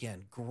injured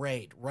again.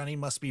 Great, running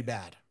must be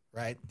bad,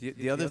 right?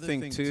 The other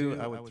thing too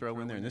I would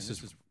throw in there, and this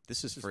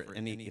is for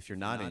any, if you're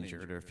not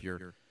injured or if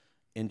you're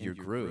into your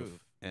groove,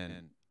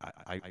 and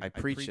I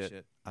preach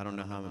it. I don't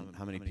know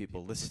how many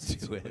people listen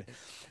to it,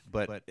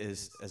 but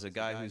as a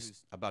guy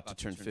who's about to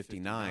turn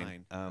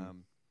 59,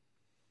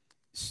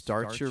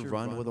 start your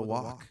run with a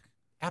walk.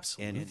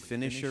 Absolutely. And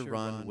finish your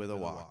run with a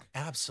walk.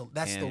 Absolutely.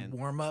 That's the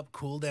warm up,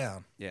 cool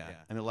down. Yeah.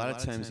 And a lot of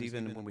times,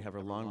 even when we have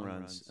our long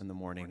runs in the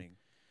morning,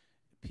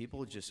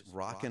 people just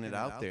rocking it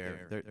out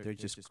there. They're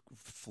just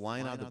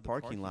flying out of the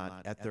parking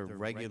lot at their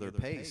regular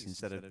pace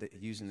instead of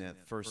using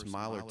that first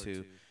mile or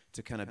two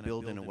to kind of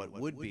build into what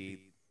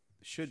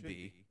should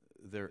be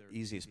their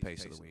easiest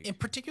pace of the week. And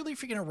particularly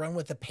if you're going to run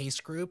with a pace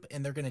group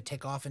and they're going to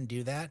take off and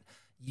do that,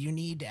 you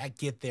need to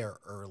get there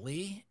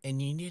early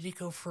and you need to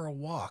go for a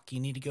walk. You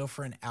need to go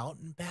for an out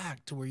and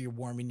back to where you're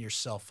warming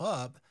yourself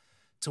up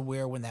to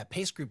where when that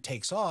pace group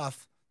takes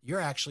off, your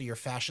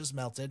fascia's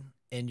melted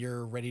and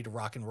you're ready to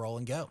rock and roll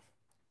and go.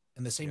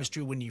 And the same is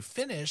true when you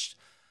finished.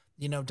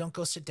 Don't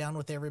go sit down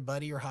with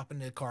everybody or hop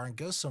into the car and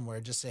go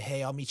somewhere. Just say,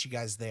 hey, I'll meet you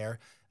guys there,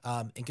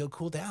 and go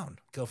cool down.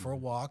 Go for a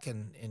walk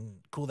and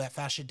cool that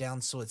fascia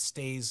down so it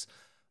stays.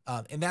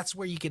 And that's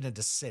where you get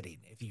into sitting.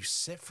 If you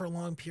sit for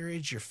long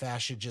periods, your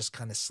fascia just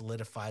kind of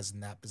solidifies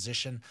in that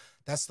position.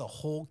 That's the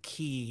whole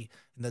key,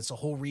 and that's the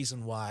whole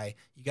reason why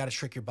you got to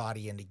trick your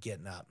body into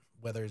getting up.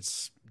 Whether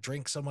it's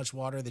drink so much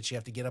water that you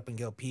have to get up and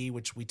go pee,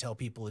 which we tell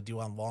people to do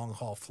on long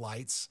haul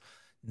flights,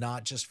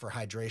 not just for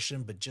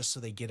hydration, but just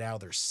so they get out of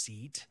their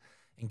seat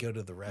and go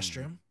to the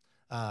restroom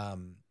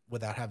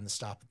without having to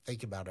stop and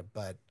think about it.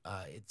 But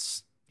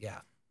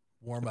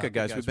warm up. Okay,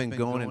 guys, we've been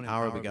going an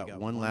hour. We got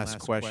one last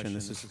question.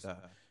 This is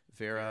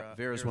Vera.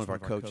 Vera's one of our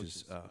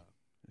coaches,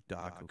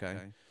 Doc, okay?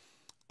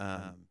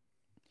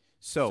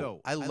 So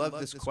I love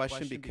this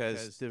question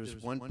because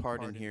there's one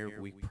part in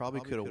here we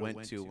probably could have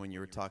went to when you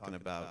were talking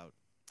about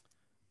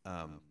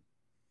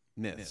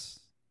myths,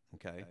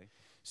 okay?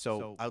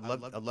 So I'd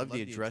love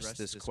to address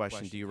this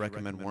question. Do you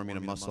recommend warming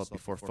a muscle up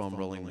before foam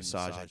rolling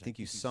massage? I think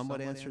you somewhat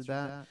answered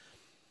that.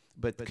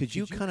 But could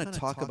you kind of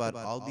talk about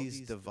all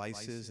these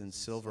devices and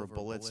silver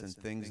bullets and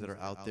things that are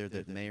out there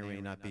that may or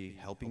may not be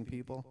helping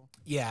people?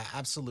 Yeah,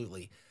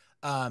 absolutely.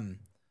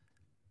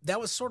 That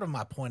was sort of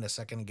my point a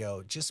second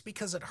ago. Just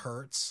because it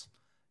hurts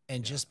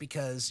and just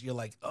because you're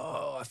like,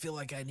 oh, I feel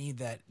like I need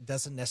that,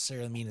 doesn't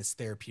necessarily mean it's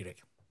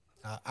therapeutic.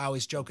 I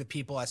always joke with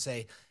people. I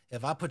say,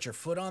 if I put your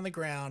foot on the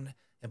ground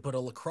and put a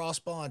lacrosse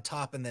ball on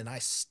top and then I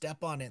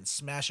step on it and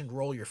smash and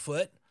roll your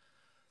foot,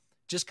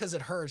 just because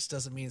it hurts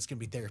doesn't mean it's going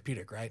to be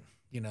therapeutic, right?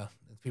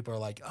 People are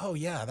like, oh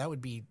yeah,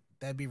 that'd be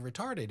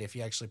retarded if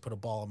you actually put a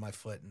ball on my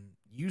foot and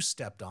you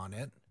stepped on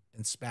it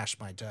and smashed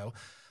my toe.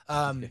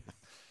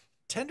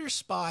 Tender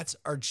spots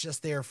are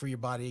just there for your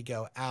body to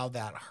go, ow,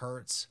 that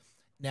hurts.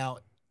 Now,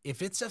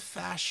 if it's a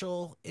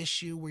fascial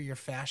issue where your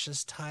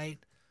fascia's tight,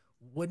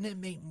 wouldn't it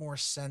make more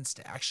sense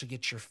to actually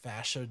get your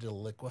fascia to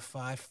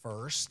liquefy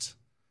first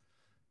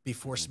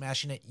before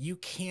smashing it? You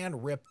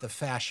can rip the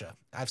fascia.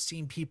 I've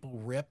seen people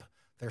rip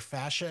their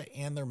fascia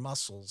and their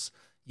muscles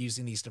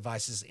using these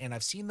devices, and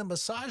I've seen the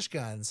massage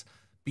guns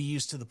be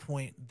used to the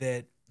point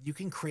that you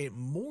can create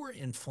more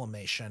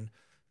inflammation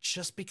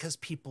just because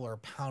people are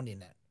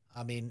pounding it.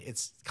 I mean,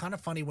 it's kind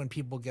of funny when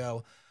people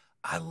go,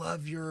 I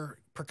love your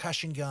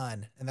percussion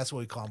gun. And that's what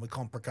we call them. We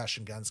call them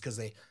percussion guns because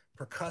they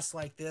percuss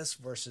like this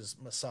versus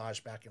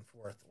massage back and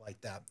forth like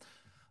that.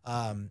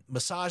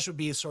 Massage would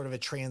be sort of a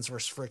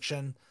transverse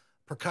friction.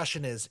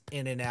 Percussion is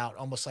in and out,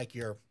 almost like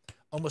you're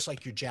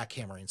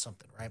jackhammering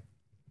something, right?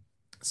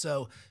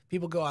 So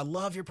people go, I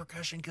love your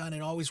percussion gun.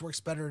 It always works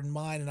better than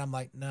mine. And I'm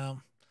like,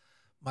 no,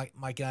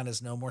 my gun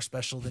is no more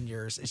special than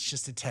yours. It's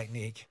just a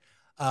technique.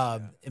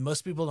 And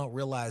most people don't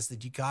realize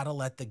that you got to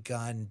let the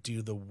gun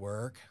do the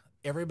work.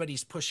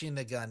 Everybody's pushing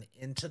the gun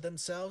into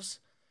themselves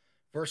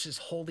versus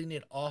holding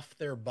it off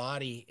their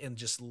body and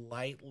just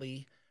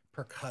lightly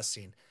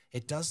percussing.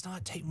 It does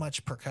not take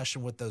much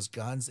percussion with those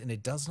guns, and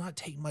it does not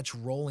take much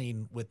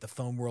rolling with the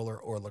foam roller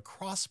or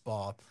lacrosse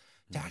ball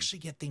to actually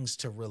get things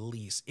to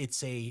release.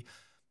 It's a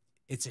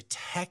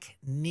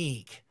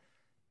technique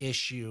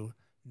issue,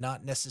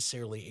 not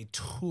necessarily a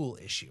tool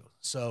issue.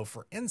 So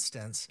for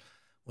instance,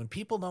 when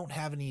people don't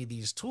have any of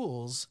these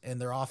tools and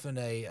they're off in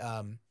a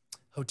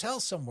hotel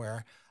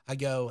somewhere, I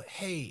go,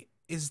 hey,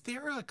 is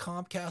there a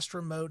Comcast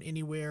remote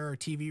anywhere or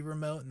TV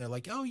remote? And they're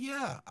like, oh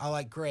yeah. I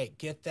like, great,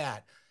 get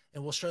that.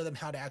 And we'll show them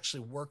how to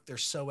actually work their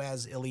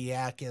psoas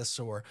iliacus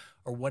or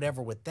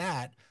whatever with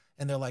that.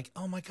 And they're like,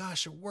 oh my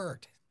gosh, it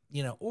worked.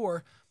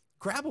 Or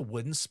grab a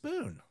wooden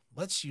spoon.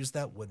 Let's use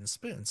that wooden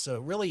spoon. So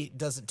it really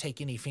doesn't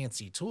take any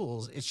fancy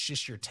tools. It's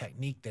just your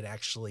technique that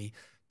actually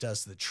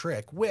does the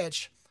trick,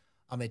 which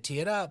I'm going to tee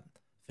it up.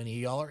 If any of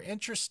y'all are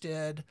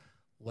interested,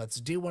 let's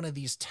do one of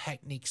these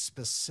technique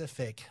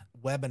specific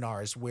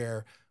webinars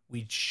where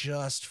we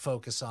just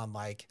focus on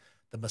like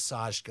the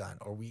massage gun,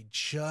 or we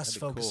just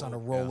focus on a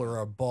roller or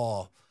a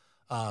ball.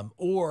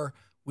 Or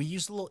we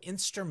use little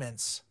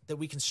instruments that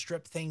we can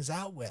strip things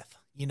out with,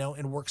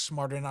 and work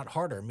smarter, not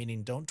harder,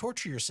 meaning don't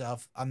torture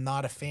yourself. I'm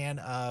not a fan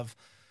of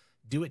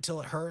do it till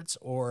it hurts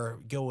or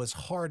go as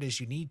hard as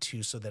you need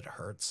to so that it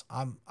hurts.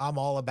 I'm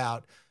all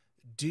about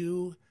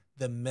do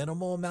the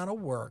minimal amount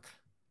of work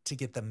to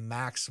get the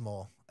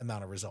maximal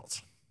amount of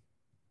results.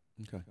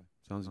 Okay.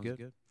 Sounds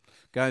good.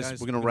 Guys,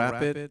 we're going to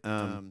wrap it.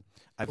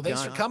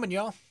 Thanks for coming,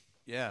 y'all.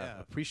 Yeah,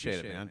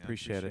 appreciate it, man.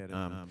 Appreciate it.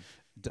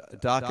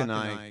 Doc and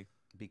I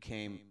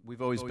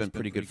we've always been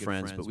pretty good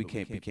friends, but we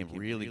became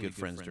really good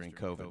friends during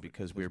COVID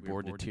because we were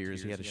bored to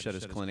tears. He had to shut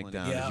his clinic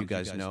down, as you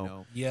guys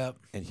know. Yep.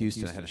 And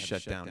Houston had to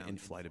shut down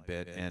in-flight a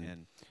bit.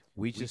 And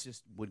we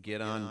just would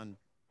get on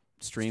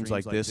streams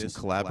like this and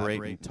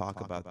collaborate and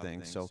talk about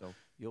things. So,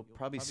 You'll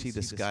probably see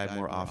this guy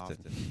more often.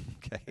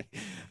 Okay.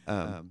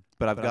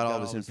 But I've got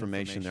all his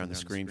information there on the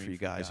screen for you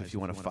guys. If you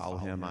want to follow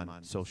him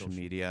on social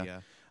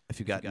media, if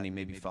you got any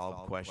maybe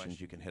follow-up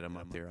questions, you can hit him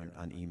up there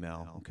on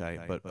email. Okay.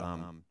 But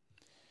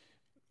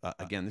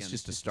again, this is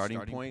just a starting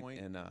point,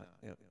 and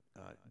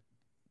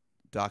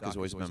Doc has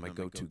always been my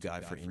go-to guy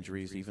for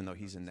injuries. Even though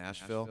he's in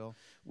Nashville,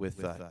 with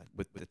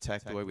the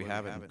tech the way we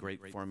have it, and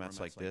great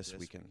formats like this,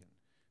 we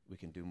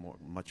can do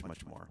much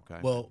more. Okay.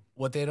 Well,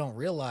 what they don't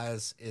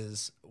realize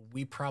is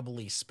we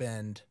probably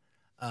spend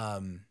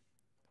 5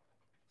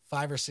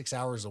 or 6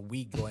 hours a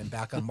week going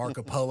back on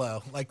Marco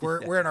Polo. Like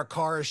we're in our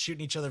cars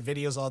shooting each other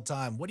videos all the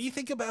time. What do you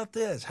think about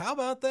this? How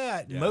about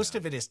that? Yeah. Most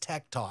of it is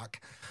tech talk.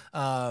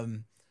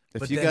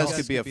 If you guys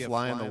could be a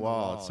fly on the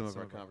wall at some of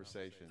our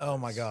conversations. Oh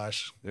my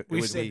gosh.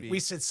 We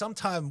said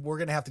sometime we're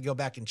going to have to go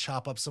back and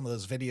chop up some of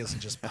those videos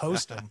and just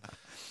post them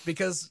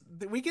because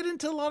we get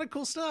into a lot of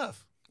cool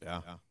stuff.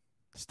 Yeah.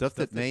 Stuff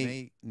that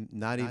may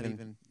not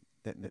even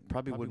that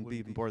probably wouldn't be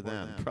even for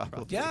them.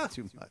 Probably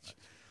too much.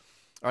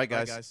 All right,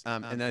 guys.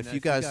 And then if you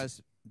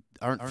guys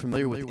aren't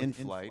familiar with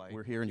InFlight,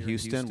 we're here in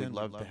Houston. We'd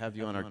love to have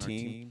you on our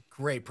team.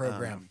 Great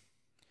program.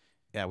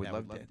 Yeah, we'd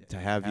love to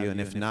have you. And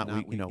if not,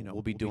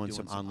 we'll be doing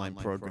some online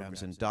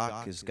programs. And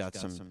Doc has got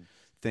some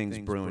things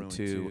brewing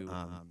too,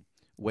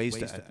 ways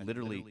to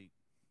literally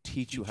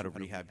teach you how to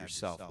rehab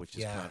yourself, which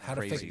is kind of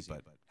crazy.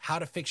 But how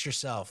to fix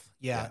yourself.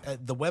 Yeah.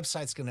 The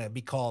website's going to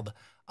be called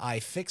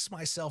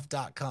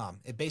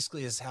ifixmyself.com. It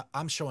basically is how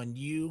I'm showing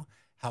you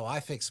how I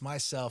fix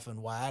myself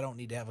and why I don't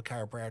need to have a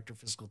chiropractor,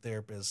 physical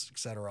therapist, et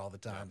cetera, all the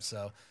time.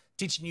 So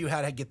teaching you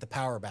how to get the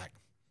power back.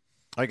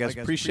 All right, guys,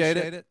 appreciate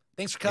it.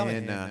 Thanks for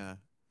coming. And,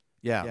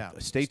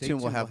 stay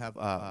tuned. We'll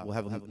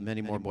have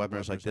many more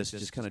webinars like this,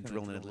 just kind of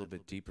drilling it a little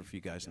bit deeper for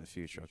you guys in the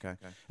future. Okay.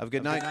 Have a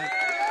good night.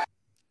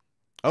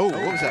 Oh, what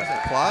was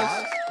that?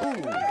 Applause?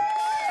 Ooh.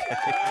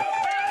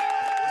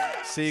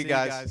 See you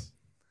guys.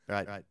 All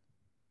right.